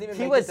 times, doesn't even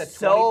make it to 25%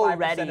 so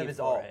ready of his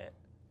ult.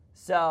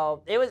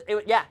 So it was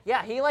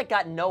he like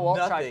got no ult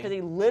charge because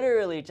he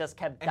literally just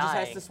kept dying just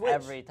has to switch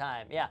every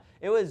time. Yeah,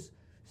 it was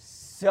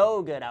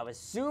so good. I was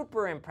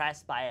super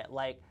impressed by it.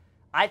 Like,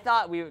 I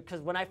thought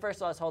because when I first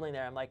saw us holding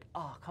there, I'm like,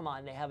 oh, come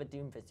on, they have a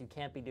Doomfist. You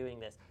can't be doing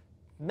this.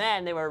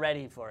 Man, they were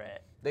ready for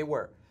it. They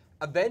were.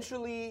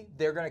 Eventually,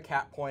 they're going to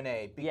cap point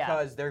A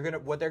because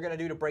what they're going to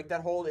do to break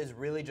that hold is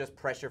really just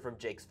pressure from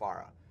Jake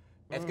Sfara.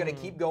 It's going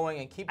to keep going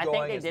and keep going.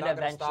 I think they did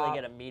eventually stop.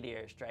 get a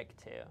meteor strike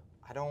too.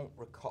 I don't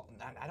recall.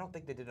 I don't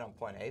think they did it on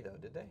point A though,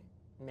 did they?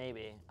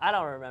 Maybe. I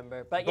don't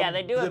remember. But yeah,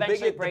 they do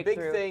eventually break through.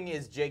 The big thing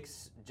is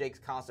Jake's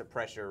constant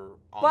pressure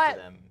onto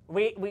them.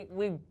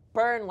 We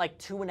burn like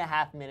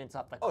 2.5 minutes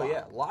off the clock. Oh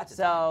yeah, lots of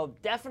So time.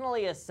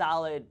 Definitely a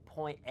solid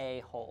point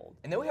A hold.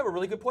 And then we have a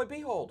really good point B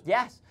hold.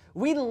 Yes.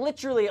 We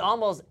literally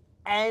almost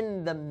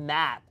end the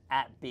map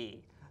at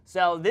B.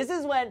 So this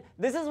is when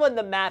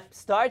the map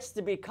starts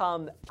to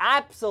become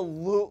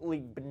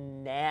absolutely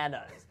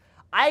bananas.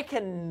 I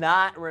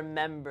cannot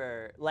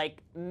remember,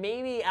 like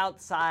maybe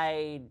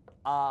outside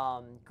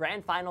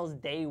Grand Finals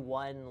Day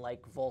 1,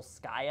 like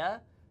Volskaya,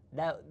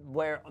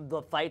 where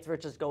the fights were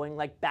just going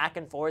like back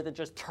and forth and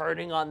just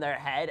turning on their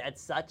head at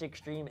such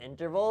extreme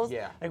intervals.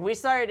 Yeah. Like we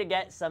started to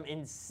get some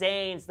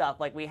insane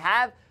stuff. Like we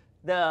have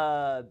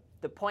the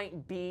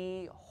point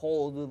B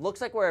hold. It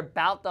looks like we're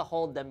about to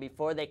hold them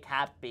before they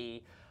cap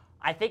B.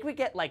 I think we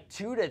get like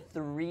 2 to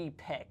 3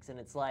 picks, and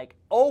it's like,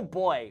 oh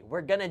boy,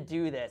 we're gonna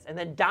do this. And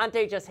then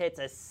Dante just hits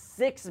a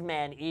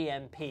 6-man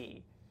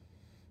EMP.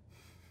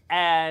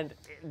 And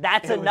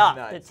that's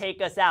enough to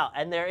take us out.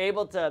 And they're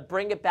able to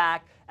bring it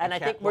back. And I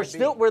think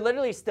we're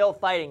literally still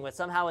fighting, but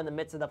somehow in the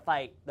midst of the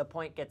fight, the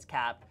point gets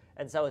capped.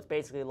 And so it's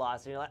basically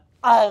lost. And you're like,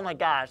 oh my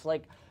gosh,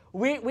 like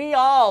we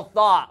all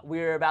thought we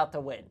were about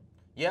to win.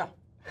 Yeah.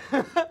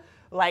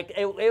 Like,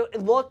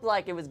 it looked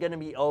like it was going to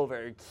be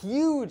over.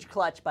 Huge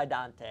clutch by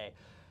Dante.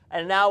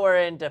 And now we're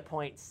into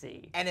point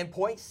C. And in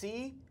point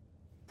C,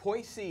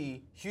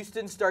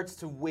 Houston starts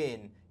to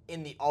win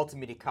in the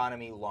ultimate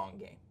economy long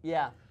game.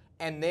 Yeah.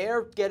 And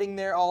they're getting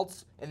their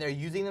ults, and they're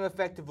using them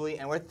effectively,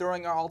 and we're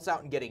throwing our ults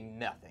out and getting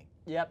nothing.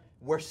 Yep.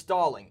 We're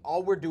stalling.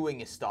 All we're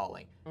doing is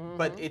stalling.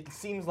 But it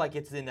seems like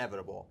it's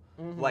inevitable.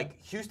 Like,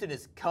 Houston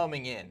is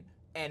coming in.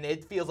 And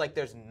it feels like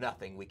there's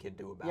nothing we can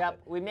do about it.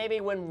 Yep, we maybe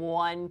win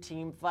one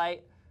team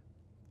fight.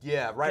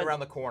 Yeah, right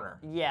around the corner.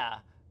 Yeah,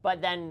 but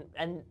then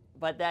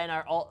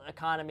our ult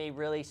economy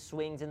really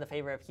swings in the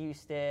favor of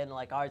Houston.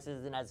 Like ours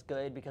isn't as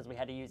good because we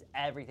had to use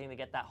everything to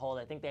get that hold.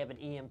 I think they have an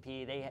EMP.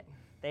 They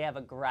have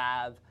a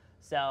grab.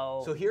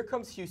 So here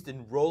comes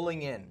Houston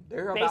rolling in.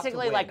 They're basically about to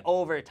win. like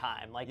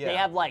overtime. Like they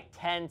have like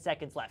 10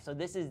 seconds left. So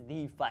this is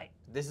the fight.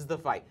 This is the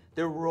fight.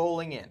 They're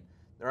rolling in.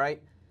 All right.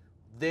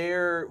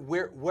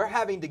 We're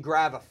having to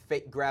grab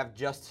We're having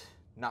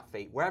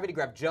to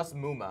grab just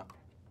Muma.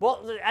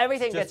 Well,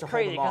 everything gets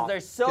crazy because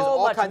there's so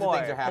much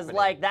more. Because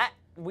like that,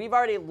 we've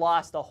already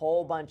lost a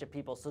whole bunch of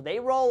people. So they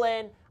roll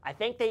in. I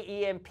think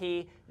they EMP.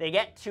 They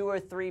get 2 or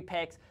 3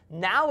 picks.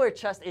 Now we're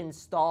just in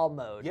stall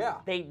mode. Yeah.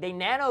 They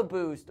nano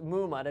boost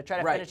Muma to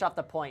try to finish off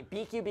the point.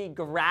 BQB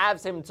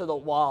grabs him to the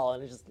wall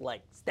and is just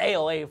like, stay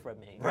away from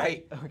me.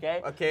 Right.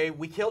 Okay. Okay.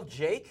 We killed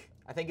Jake.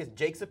 I think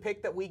Jake's a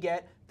pick that we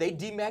get. They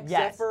demech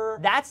Yes, Zephyr.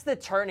 that's the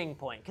turning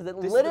point because it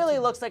literally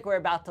looks like we're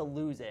about to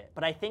lose it.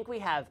 But I think we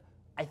have,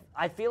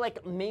 I feel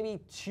like maybe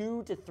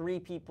 2 to 3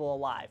 people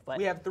alive. But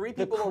we have 3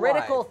 people alive. The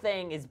critical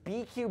thing is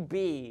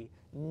BQB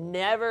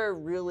never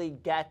really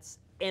gets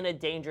in a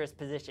dangerous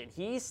position.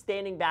 He's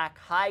standing back,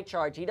 high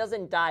charge. He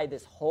doesn't die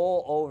this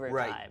whole overtime.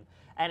 Right.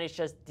 And it's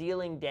just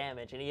dealing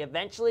damage. And he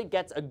eventually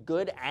gets a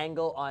good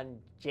angle on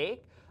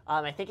Jake.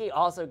 I think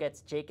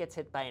Jake gets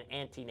hit by an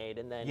anti-nade,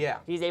 and then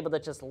he's able to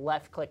just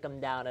left-click him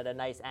down at a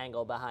nice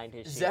angle behind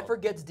his shield. Zephyr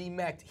gets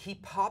demeched. He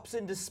pops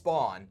into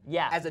spawn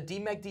as a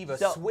demech diva,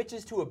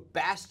 switches to a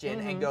Bastion,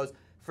 and goes,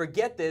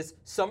 forget this,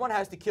 someone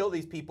has to kill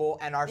these people,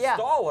 and our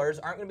stallers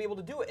aren't going to be able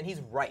to do it. And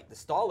he's right. The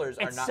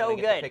stallers are not going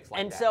to get the picks like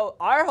that. And so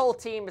our whole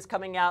team is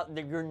coming out,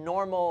 your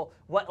normal,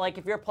 like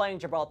if you're playing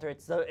Gibraltar,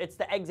 it's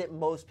the exit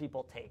most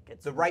people take.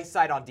 It's the right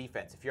side on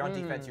defense. If you're on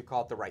defense, you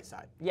call it the right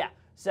side. Yeah.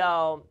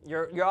 So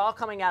you're all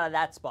coming out of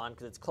that spawn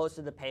because it's close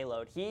to the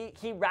payload.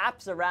 He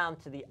wraps around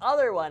to the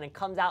other one and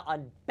comes out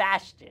on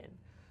Bastion.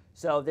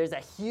 So there's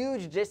a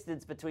huge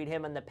distance between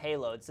him and the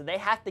payload. So they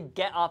have to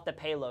get off the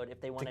payload if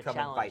they want to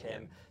challenge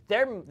him.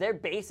 They're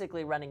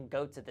basically running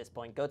goats at this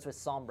point. Goats with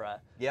Sombra.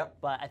 Yep.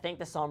 But I think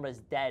the Sombra's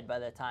dead by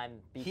the time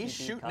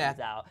BQB comes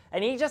at out.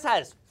 And he just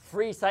has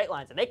free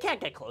sightlines, and they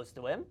can't get close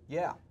to him.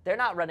 Yeah. They're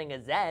not running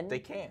a Zen. They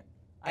can't.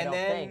 And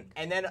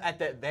then at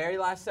the very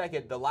last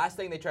second, the last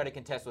thing they try to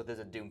contest with is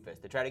a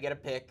Doomfist. They try to get a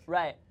pick.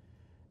 Right.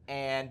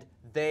 And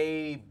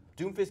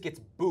Doomfist gets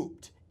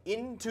booped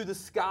into the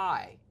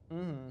sky.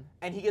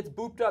 And he gets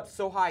booped up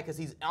so high because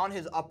he's on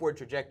his upward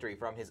trajectory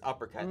from his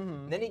uppercut.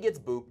 And then he gets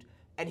booped,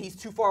 and he's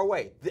too far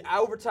away. The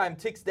overtime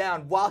ticks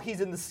down while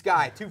he's in the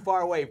sky, too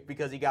far away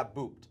because he got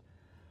booped.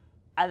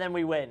 And then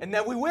we win. And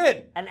then we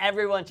win. And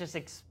everyone just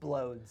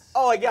explodes.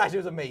 Oh my gosh, it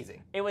was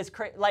amazing. It was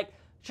crazy.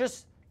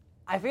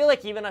 I feel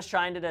like even us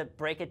trying to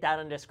break it down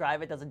and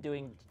describe it doesn't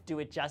do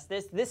it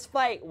justice. This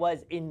fight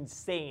was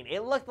insane.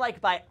 It looked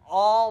like by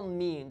all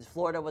means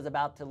Florida was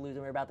about to lose and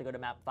we were about to go to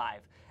map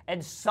 5.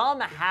 And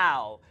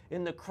somehow,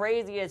 in the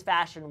craziest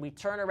fashion, we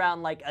turn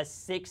around like a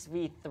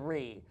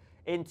 6v3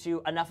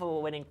 into enough of a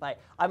winning fight.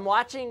 I'm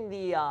watching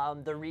the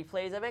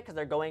replays of it because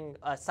they're going.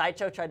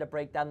 Sideshow tried to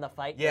break down the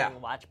fight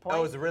during watch point.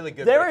 That was a really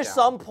good. There breakdown. are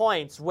some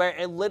points where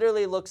it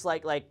literally looks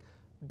like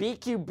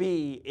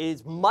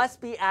BQB must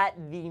be at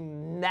the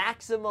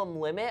maximum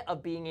limit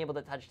of being able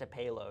to touch the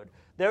payload.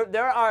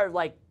 There are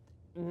like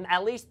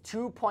at least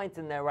 2 points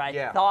in there where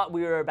I thought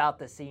we were about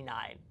to see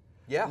 9.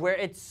 Yeah. Where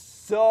it's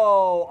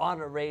so on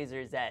a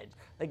razor's edge.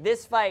 Like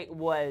this fight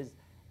was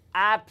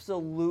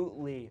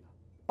absolutely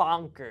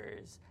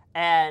bonkers.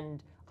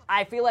 And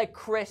I feel like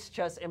Chris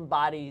just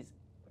embodies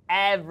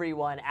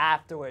everyone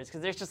afterwards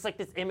because there's just like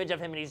this image of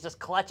him and he's just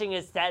clutching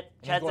his chest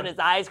and his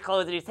eyes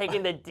closed and he's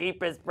taking the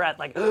deepest breath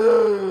like,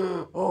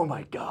 oh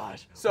my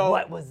gosh,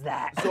 what was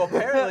that? So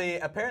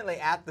apparently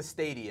at the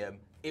stadium,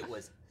 it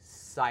was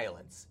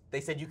silence. They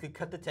said you could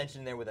cut the tension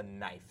in there with a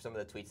knife, some of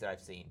the tweets that I've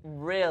seen.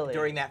 Really?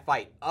 During that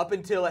fight, up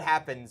until it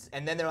happens,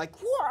 and then they're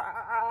like,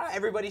 wah!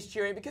 Everybody's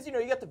cheering, because, you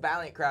got the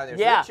Valiant crowd there,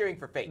 so they're cheering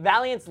for Fate.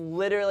 Valiant's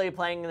literally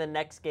playing in the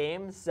next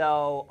game,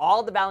 so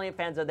all the Valiant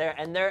fans are there,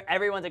 and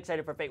everyone's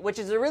excited for Fate, which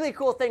is a really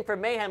cool thing for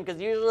Mayhem,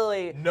 because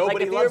usually,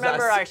 nobody if you loves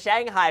remember us. our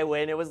Shanghai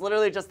win, it was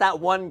literally just that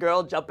one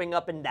girl jumping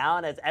up and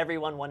down as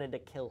everyone wanted to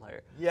kill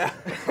her. Yeah.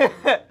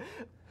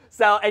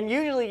 So, and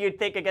usually you'd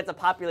think against a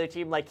popular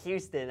team like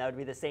Houston, that would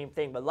be the same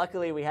thing. But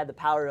luckily, we had the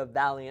power of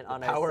Valiant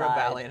on our side. The power of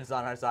Valiant is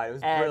on our side. It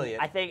was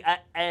brilliant. I think,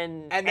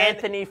 and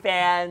Anthony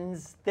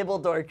fans,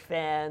 Thibbledork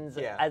fans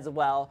as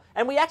well.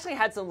 And we actually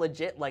had some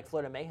legit like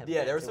Florida Mayhem.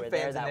 Yeah, there were fans some who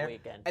fans there in that there.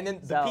 weekend. And then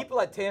the people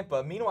at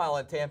Tampa. Meanwhile,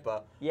 in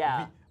Tampa,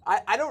 I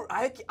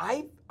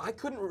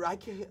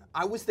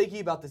was thinking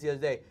about this the other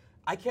day.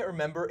 I can't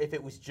remember if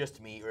it was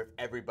just me or if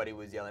everybody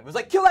was yelling. It was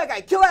like, kill that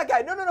guy, kill that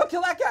guy, no,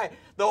 kill that guy.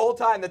 The whole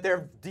time that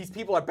these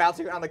people are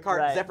bouncing around the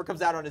cart, Zephyr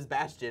comes out on his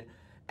Bastion.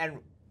 And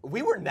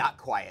we were not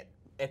quiet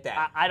at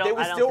that. It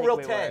was still real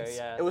tense.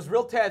 It was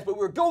real tense, but we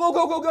were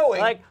going.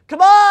 Like,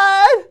 come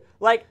on!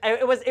 Like,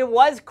 it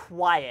was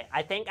quiet,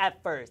 I think,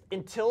 at first,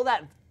 until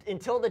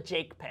the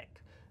Jake pick.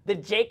 The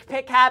Jake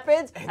pick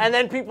happens, and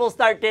then people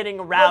start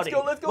getting rowdy.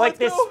 Let's go, like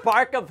this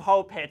spark of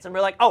hope hits, and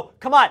we're like, oh,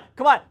 come on,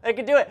 I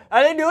can do it.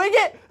 Are they doing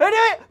it? They're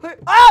doing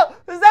it. Oh,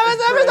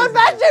 Zephyr on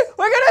Bastion.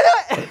 We're gonna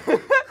do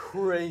it.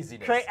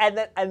 Craziness.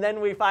 And then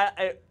we find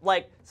it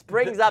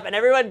springs up, and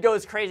everyone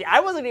goes crazy.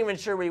 I wasn't even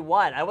sure we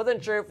won. I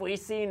wasn't sure if we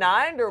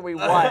C9'd or we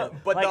won.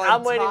 But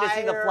I'm waiting to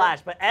see the flash.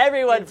 But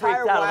everyone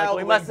freaked out. Like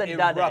we must have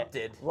done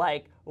erupted. it.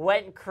 Like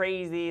went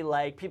crazy.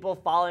 Like people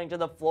falling to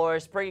the floor,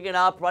 springing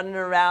up, running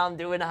around,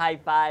 doing high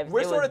fives. It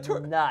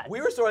was nuts.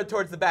 We were sort of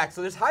towards the back,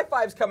 so there's high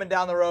fives coming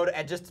down the road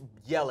and just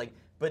yelling.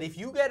 But if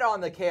you get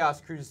on the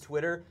Chaos Cruise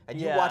Twitter and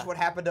you watch what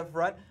happened up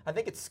front, I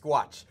think it's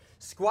Squatch.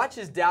 Squatch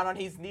is down on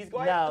his knees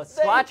going, no,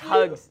 Squatch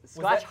hugs.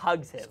 Squatch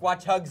hugs him.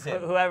 Squatch hugs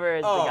him. Whoever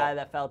is the guy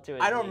that fell to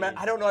his knees.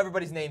 I don't know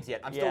everybody's names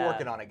yet. I'm still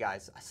working on it,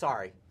 guys.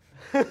 Sorry.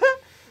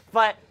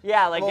 But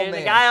yeah, like there's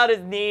a guy on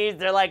his knees.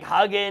 They're like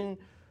hugging.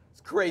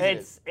 It's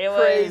craziness.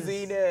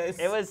 Craziness.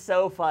 It was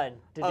so fun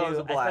to do, it was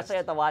a blast. especially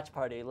at the watch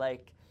party.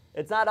 Like.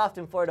 It's not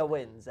often Florida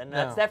wins, and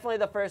that's definitely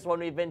the first one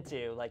we've been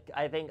to. Like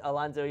I think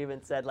Alonzo even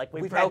said, like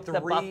we broke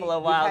the Buffalo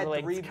Wild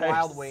Wings. We've had 3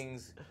 Wild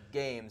Wings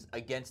games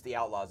against the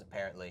Outlaws,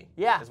 apparently.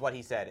 Yeah, is what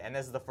he said, and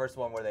this is the first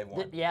one where they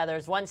won. Yeah,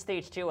 there's one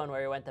Stage 2 one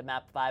where we went to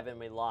Map 5 and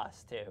we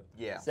lost too.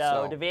 Yeah.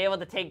 So to be able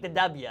to take the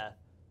W,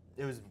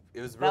 it was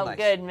real felt nice.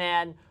 good,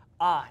 man.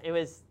 It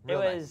was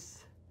nice.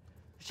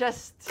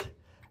 Just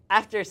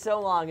after so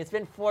long. It's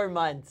been 4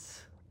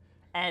 months,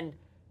 and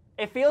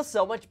it feels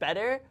so much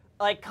better.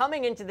 Like,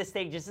 coming into the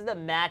stage, this is the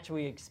match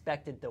we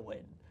expected to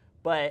win.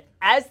 But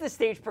as the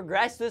stage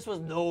progressed, this was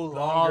no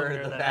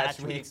longer the match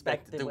we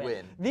expected to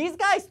win. These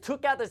guys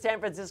took out the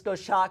San Francisco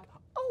Shock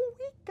a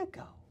week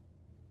ago.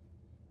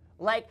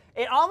 Like,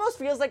 it almost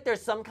feels like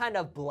there's some kind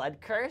of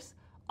blood curse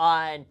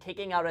on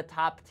taking out a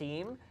top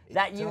team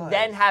that you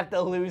then have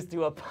to lose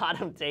to a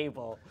bottom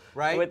table.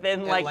 Right?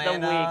 Within, like, the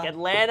week.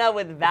 Atlanta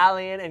with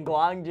Valiant and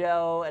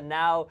Guangzhou, and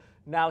now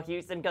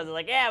Houston comes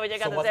like, yeah, we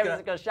just got the San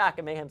Francisco Shock,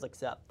 and Mayhem's like,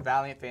 sup.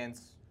 Valiant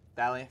fans,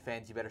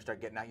 you better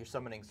start getting out your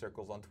summoning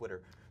circles on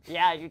Twitter.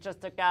 Yeah, you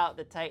just took out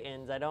the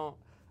Titans. I don't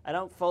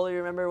fully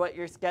remember what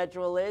your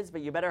schedule is,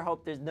 but you better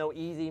hope there's no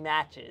easy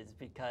matches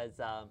because.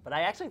 But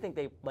I actually think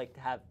they like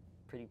to have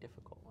pretty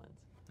difficult ones.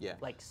 Yeah.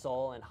 Like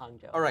Seoul and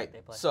Hangzhou. All right.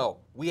 So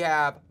we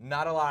have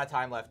not a lot of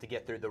time left to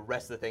get through the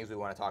rest of the things we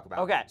want to talk about.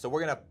 Okay. So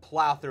we're gonna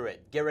plow through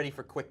it. Get ready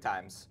for quick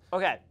times.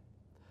 Okay.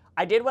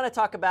 I did want to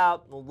talk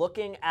about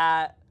looking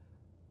at.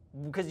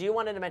 Because you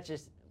wanted to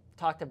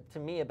talk to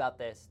me about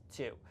this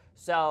too.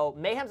 So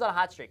Mayhem's on a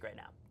hot streak right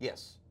now.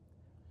 Yes.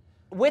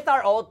 With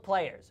our old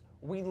players,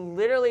 we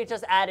literally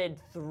just added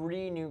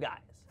 3 new guys.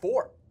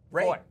 4.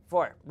 Right.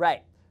 4.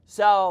 Right.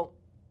 So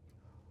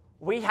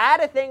we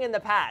had a thing in the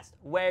past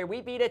where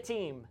we beat a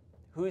team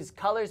whose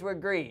colors were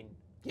green.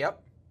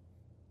 Yep.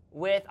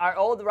 With our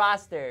old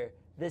roster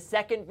the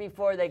second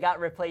before they got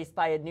replaced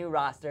by a new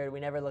roster and we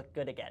never looked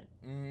good again.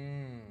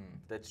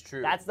 That's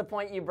true. That's the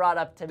point you brought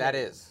up to me. That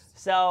is.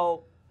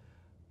 So,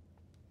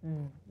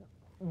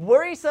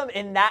 worrisome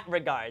in that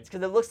regards,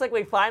 because it looks like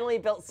we finally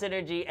built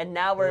synergy and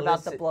now we're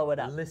about to blow it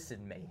up.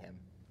 Listen, Mayhem.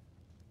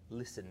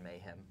 Listen,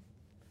 Mayhem.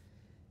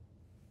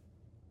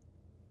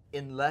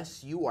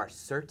 Unless you are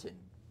certain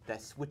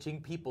that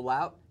switching people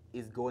out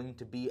is going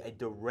to be a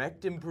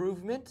direct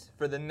improvement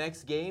for the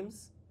next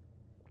games,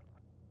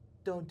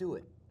 don't do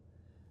it.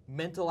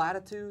 Mental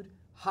attitude,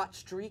 hot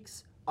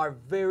streaks are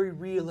very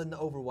real in the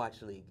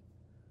Overwatch League.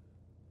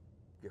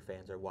 Your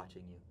fans are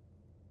watching you.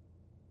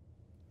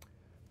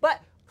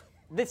 But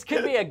this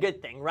could be a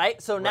good thing,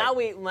 right? So now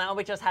Right.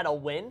 we just had a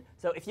win.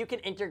 So if you can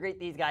integrate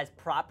these guys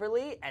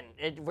properly,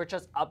 and we're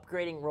just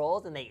upgrading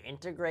roles and they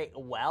integrate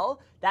well,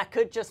 that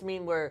could just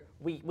mean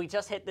we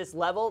just hit this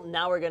level.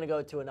 Now we're going to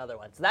go to another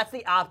one. So that's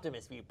the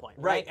optimist viewpoint,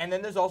 right? And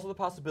then there's also the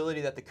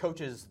possibility that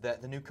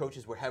the new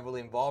coaches were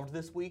heavily involved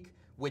this week,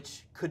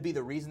 which could be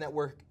the reason that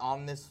we're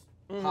on this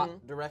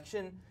hot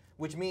direction,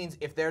 which means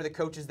if they're the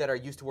coaches that are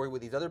used to working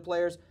with these other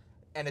players,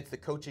 and it's the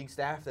coaching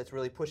staff that's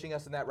really pushing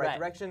us in that right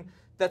direction,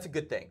 that's a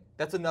good thing.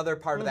 That's another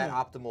part of that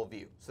optimal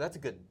view. So that's a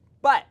good.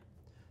 But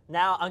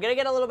now I'm going to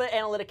get a little bit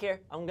analytic here.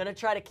 I'm going to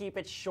try to keep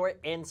it short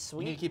and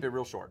sweet. You need to keep it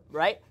real short.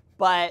 Right?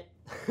 But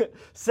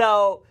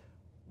so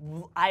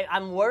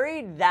I'm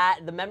worried that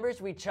the members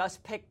we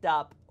just picked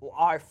up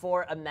are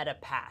for a meta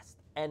past.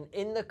 And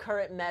in the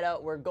current meta,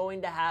 we're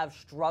going to have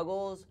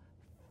struggles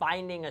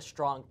finding a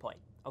strong point,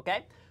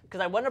 okay?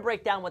 Because I want to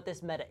break down what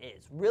this meta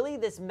is. Really,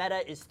 this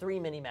meta is 3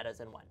 mini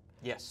metas in one.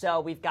 Yes. So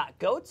we've got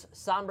Goats,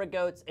 Sombra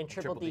Goats, and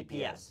triple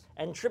DPS.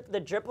 And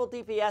the triple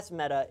DPS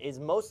meta is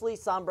mostly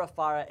Sombra,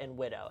 Pharah, and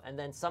Widow. And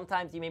then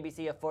sometimes you maybe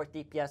see a 4th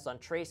DPS on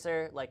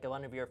Tracer, like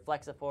one of your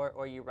Flexifor,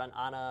 or you run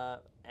Ana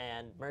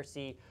and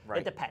Mercy. Right.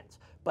 It depends.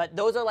 But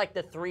those are like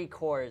the 3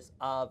 cores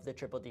of the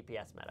triple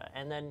DPS meta.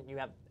 And then you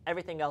have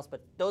everything else,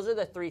 but those are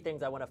the 3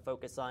 things I want to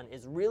focus on,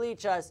 is really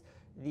just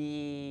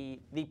the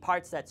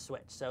parts that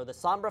switch. So the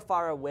Sombra,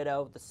 Pharah,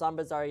 Widow, the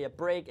Sombra, Zarya,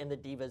 Brig, and the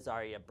D.Va,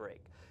 Zarya, Brig.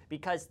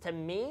 Because to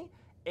me,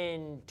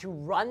 to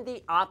run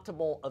the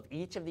optimal of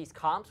each of these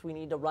comps, we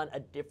need to run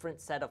a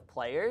different set of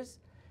players.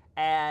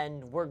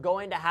 And we're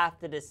going to have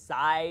to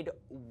decide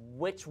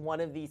which one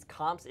of these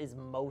comps is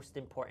most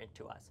important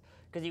to us.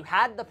 Because you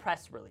had the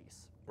press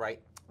release.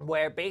 Right.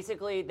 Where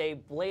basically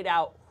they laid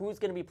out who's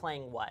going to be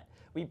playing what.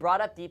 We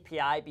brought up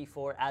DPI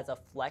before as a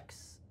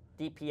flex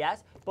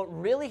DPS, but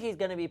really he's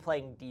going to be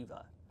playing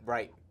D.Va.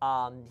 Right.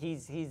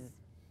 He's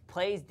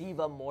plays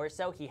D.Va more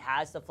so. He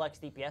has the flex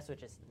DPS,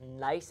 which is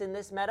nice in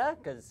this meta,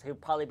 because he'll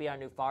probably be our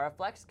new Pharah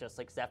flex, just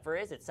like Zephyr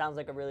is. It sounds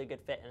like a really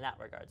good fit in that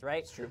regards,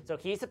 right? It's true. So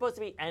he's supposed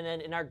to be, and then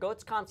in our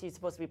Goats comps, he's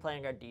supposed to be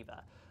playing our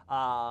D.Va.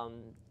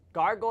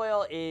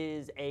 Gargoyle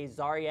is a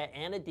Zarya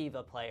and a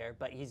D.Va player,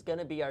 but he's going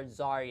to be our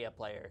Zarya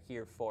player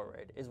here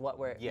forward, is what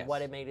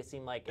it made it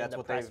seem like in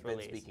the press release. That's what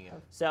they've been speaking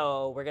of.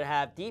 So we're going to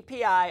have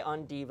DPI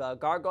on D.Va,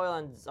 Gargoyle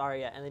on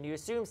Zarya, and then you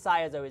assume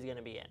Saya's always going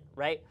to be in,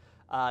 right?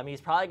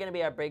 He's probably going to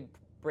be our big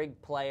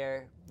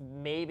player.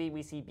 Maybe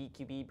we see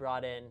BQB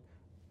brought in,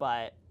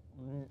 but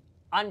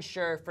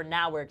unsure. For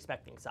now, we're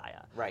expecting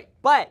Saya. Right.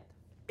 But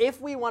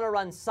if we want to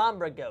run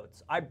Sombra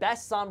Goats, our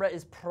best Sombra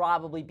is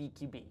probably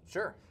BQB.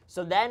 Sure.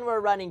 So then we're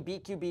running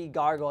BQB,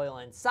 Gargoyle,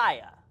 and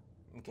Saya.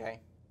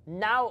 Okay.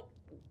 Now,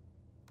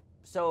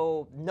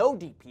 so no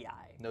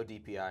DPI. No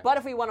DPI. But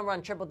if we want to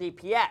run triple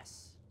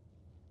DPS,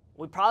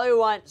 we probably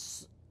want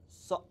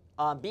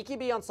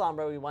BQB on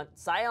Sombra, we want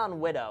Saya on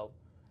Widow,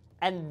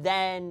 and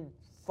then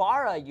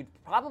Pharah, you'd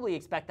probably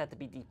expect that to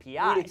be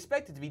DPI. We'd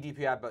expect it to be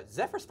DPI, but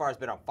Zephyr's Pharah's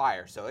been on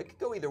fire, so it could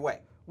go either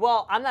way.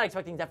 Well, I'm not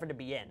expecting Zephyr to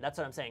be in. That's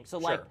what I'm saying. So,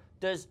 like,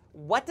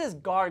 what does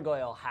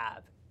Gargoyle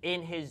have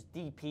in his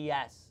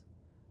DPS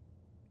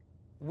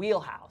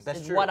wheelhouse? That's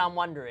is true. what I'm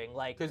wondering.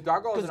 Like, because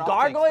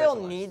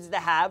Gargoyle needs to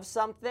have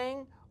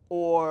something,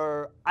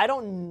 or I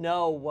don't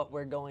know what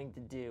we're going to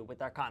do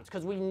with our comps.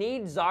 Because we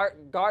need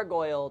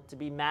Gargoyle to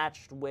be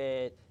matched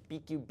with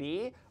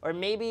BQB, or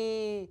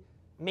maybe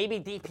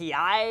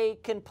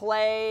DPI can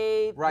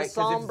play right,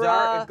 the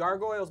Sombra. If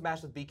Gargoyle's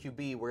matched with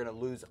BQB, we're going to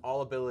lose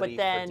all ability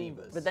for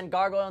Divas. But then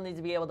Gargoyle needs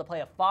to be able to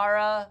play a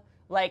Pharah.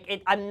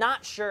 Like, I'm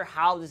not sure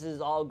how this is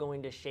all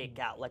going to shake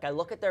out. Like, I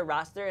look at their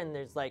roster, and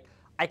there's like,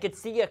 I could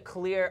see a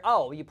clear,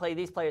 you play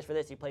these players for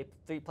this, you play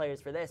 3 players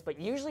for this. But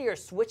usually you're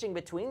switching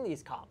between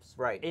these comps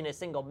in a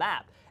single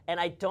map. And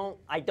I don't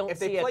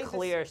see a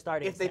clear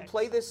starting If they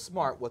play this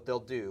smart, what they'll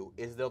do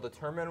is they'll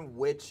determine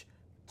which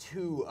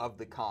 2 of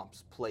the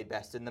comps play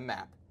best in the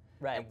map,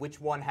 and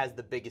which one has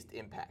the biggest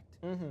impact.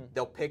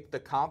 They'll pick the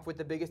comp with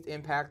the biggest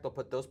impact. They'll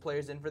put those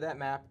players in for that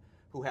map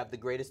who have the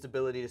greatest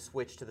ability to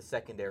switch to the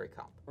secondary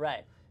comp.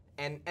 Right.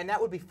 And that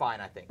would be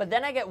fine, I think. But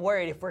then I get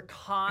worried if we're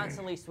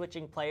constantly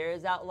switching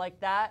players out like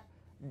that,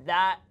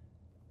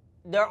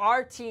 there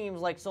are teams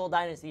like Seoul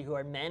Dynasty who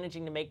are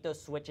managing to make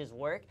those switches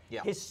work.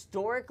 Yeah.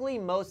 Historically,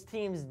 most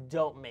teams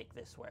don't make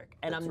this work.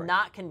 And I'm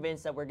not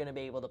convinced that we're going to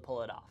be able to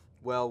pull it off.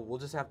 Well, we'll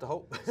just have to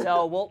hope.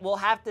 So we'll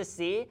have to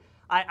see.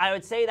 I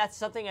would say that's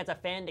something as a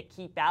fan to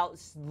keep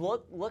out.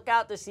 Look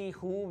out to see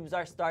who's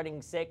our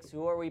starting six.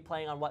 Who are we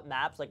playing on what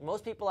maps? Like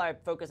most people are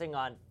focusing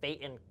on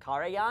Fate and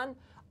Karajan.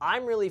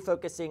 I'm really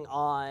focusing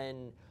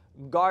on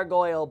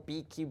Gargoyle,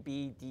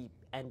 BQB,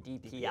 and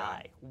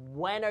DPI.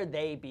 When are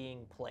they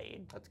being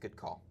played? That's a good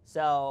call.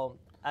 So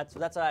that's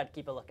what I'd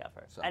keep a lookout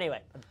for. So.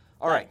 Anyway.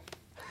 All right.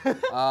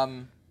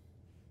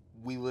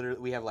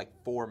 We have like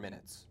 4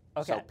 minutes.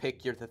 Okay. So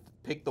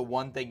pick the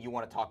one thing you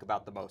want to talk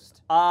about the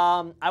most.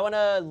 I want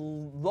to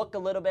look a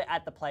little bit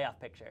at the playoff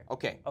picture.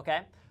 Okay.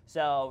 Okay.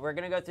 So we're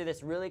gonna go through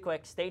this really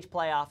quick. Stage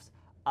playoffs.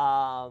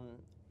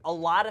 A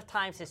lot of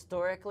times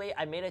historically,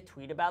 I made a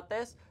tweet about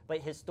this, but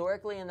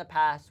historically in the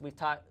past, we've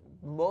talked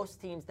most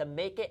teams to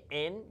make it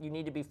in, you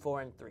need to be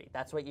 4-3.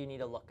 That's what you need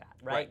to look at,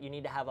 right? You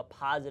need to have a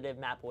positive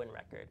map win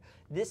record.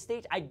 This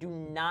stage, I do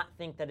not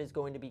think that is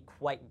going to be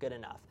quite good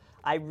enough.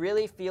 I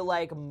really feel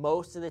like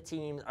most of the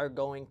teams are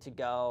going to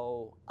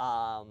go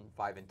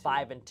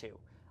 5-2.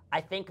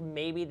 I think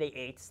maybe the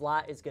 8th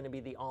slot is going to be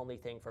the only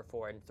thing for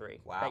 4-3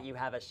 that you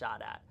have a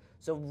shot at.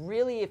 So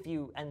really,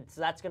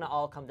 so that's going to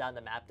all come down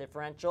to map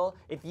differential.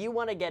 If you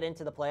want to get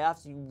into the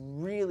playoffs, you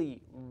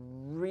really,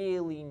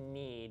 really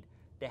need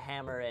to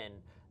hammer in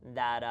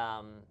that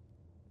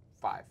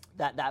 5.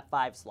 That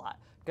 5 slot.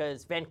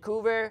 Because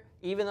Vancouver,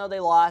 even though they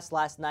lost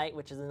last night,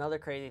 which is another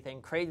crazy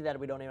thing, crazy that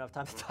we don't even have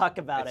time to talk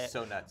about it. It's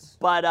so nuts.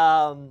 But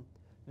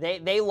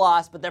they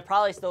lost, but they're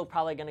probably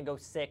going to go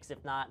 6,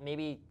 if not.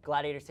 Maybe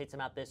Gladiators takes them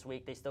out this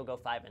week. They still go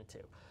 5-2.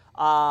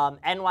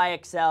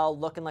 NYXL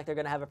looking like they're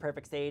going to have a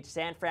perfect stage.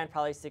 San Fran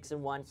probably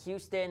 6-1.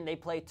 Houston, they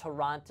play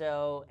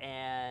Toronto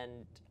and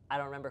I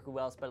don't remember who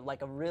else, but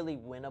like a really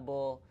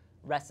winnable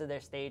rest of their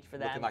stage for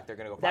them. Looking like they're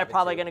going to go 5-2. They're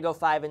probably going to go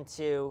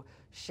 5-2.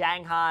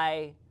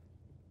 Shanghai,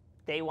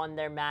 they won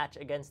their match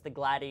against the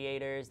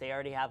Gladiators. They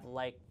already have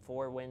like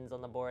 4 wins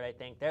on the board, I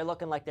think. They're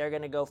looking like they're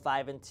going to go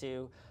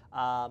 5-2.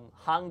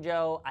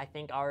 Hangzhou, I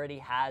think, already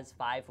has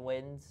 5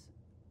 wins.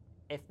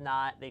 If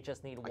not, they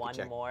just need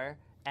 1 more.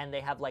 And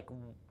they have like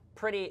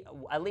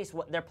at least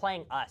they're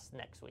playing us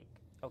next week.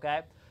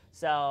 Okay,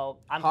 so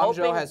I'm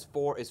hoping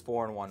Hangzhou is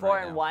 4-1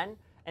 right now. 4-1,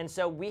 and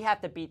so we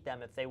have to beat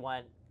them if they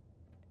want.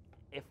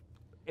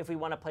 If we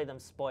want to play them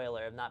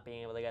spoiler of not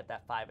being able to get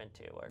that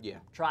 5-2 or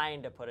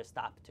trying to put a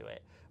stop to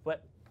it,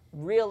 but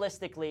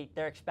realistically,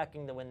 they're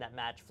expecting to win that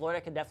match. Florida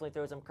can definitely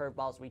throw some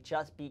curveballs. We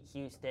just beat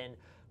Houston,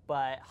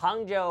 but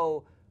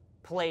Hangzhou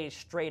plays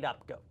straight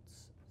up goats.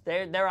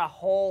 They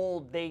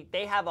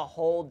have a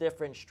whole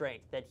different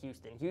strength than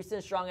Houston.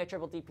 Houston's strong at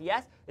triple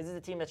DPS. This is a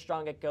team that's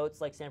strong at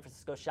goats like San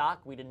Francisco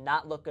Shock. We did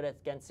not look good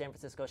against San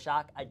Francisco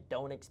Shock. I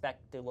don't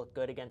expect to look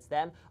good against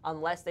them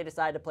unless they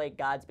decide to play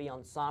Godsby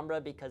on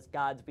Sombra, because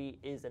Godsby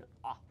is an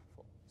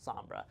awful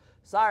Sombra.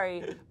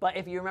 Sorry, but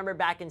if you remember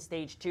back in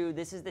Stage 2,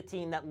 this is the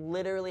team that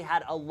literally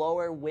had a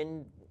lower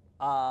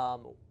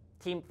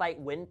team fight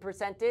win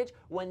percentage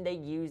when they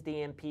used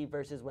the EMP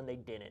versus when they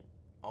didn't.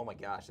 Oh my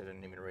gosh, I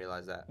didn't even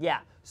realize that.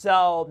 Yeah,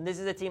 so this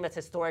is a team that's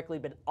historically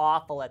been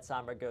awful at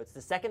Sombra Goats.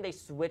 The second they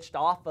switched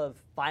off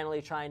of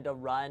finally trying to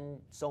run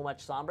so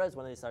much Sombra is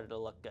when they started to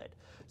look good.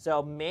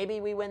 So maybe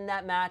we win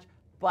that match,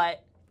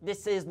 but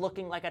this is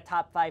looking like a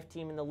top 5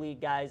 team in the league,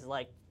 guys.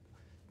 Like,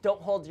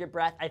 don't hold your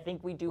breath. I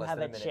think we do have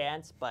a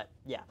chance, but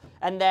yeah.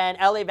 And then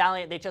LA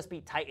Valiant, they just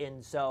beat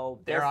Titans, so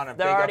they're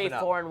already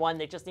 4-1.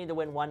 They just need to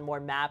win 1 more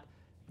map.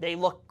 They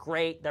look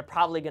great. They're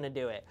probably going to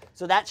do it.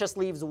 So that just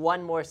leaves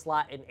 1 more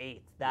slot in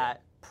 8th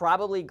that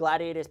probably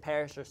Gladiators,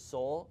 Parish, or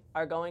Seoul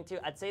are going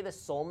to. I'd say the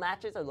Seoul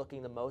matches are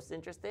looking the most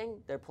interesting.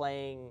 They're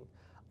playing,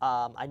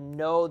 I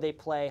know they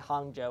play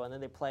Hangzhou, and then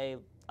they play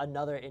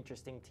another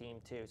interesting team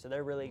too. So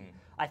they're really,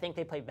 I think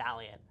they play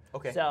Valiant.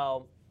 Okay.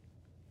 So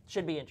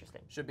should be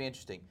interesting. Should be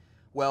interesting.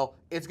 Well,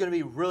 it's going to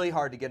be really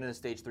hard to get into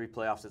Stage 3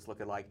 playoffs, it's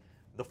looking like.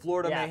 The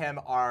Florida Mayhem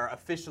are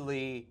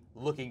officially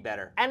looking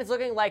better. And it's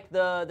looking like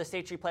the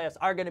Stage 3 playoffs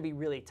are going to be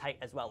really tight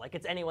as well. Like,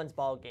 it's anyone's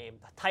ball game.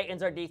 The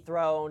Titans are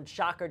dethroned.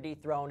 Shock are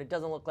dethroned. It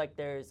doesn't look like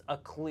there's a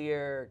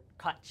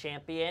clear-cut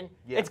champion.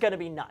 Yeah. It's going to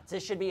be nuts.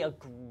 This should be a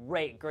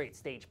great, great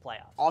stage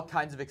playoff. All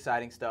kinds of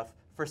exciting stuff.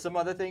 For some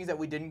other things that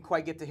we didn't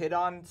quite get to hit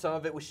on, some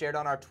of it was shared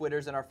on our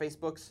Twitters and our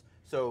Facebooks.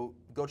 So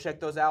go check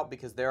those out,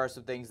 because there are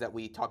some things that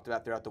we talked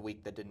about throughout the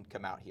week that didn't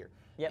come out here.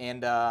 Yep.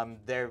 And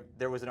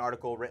there was an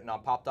article written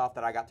on Popped Off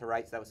that I got to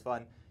write, so that was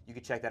fun. You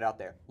can check that out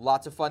there.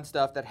 Lots of fun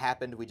stuff that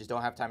happened. We just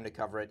don't have time to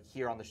cover it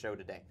here on the show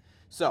today.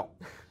 So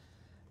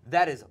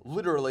that is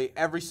literally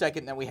every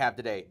second that we have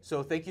today.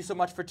 So thank you so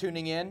much for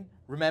tuning in.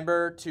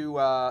 Remember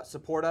to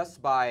support us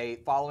by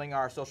following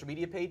our social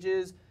media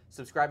pages,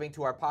 subscribing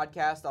to our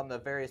podcast on the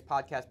various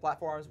podcast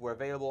platforms. We're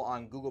available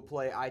on Google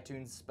Play,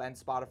 iTunes, and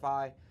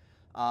Spotify.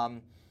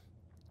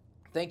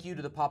 Thank you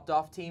to the Popped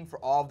Off team for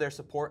all of their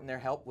support and their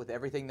help with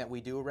everything that we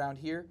do around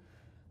here.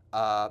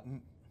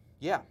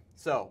 Yeah,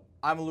 so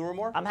I'm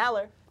Aluramore. I'm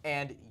Haller.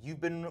 And you've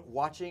been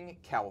watching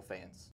Cowl Fans.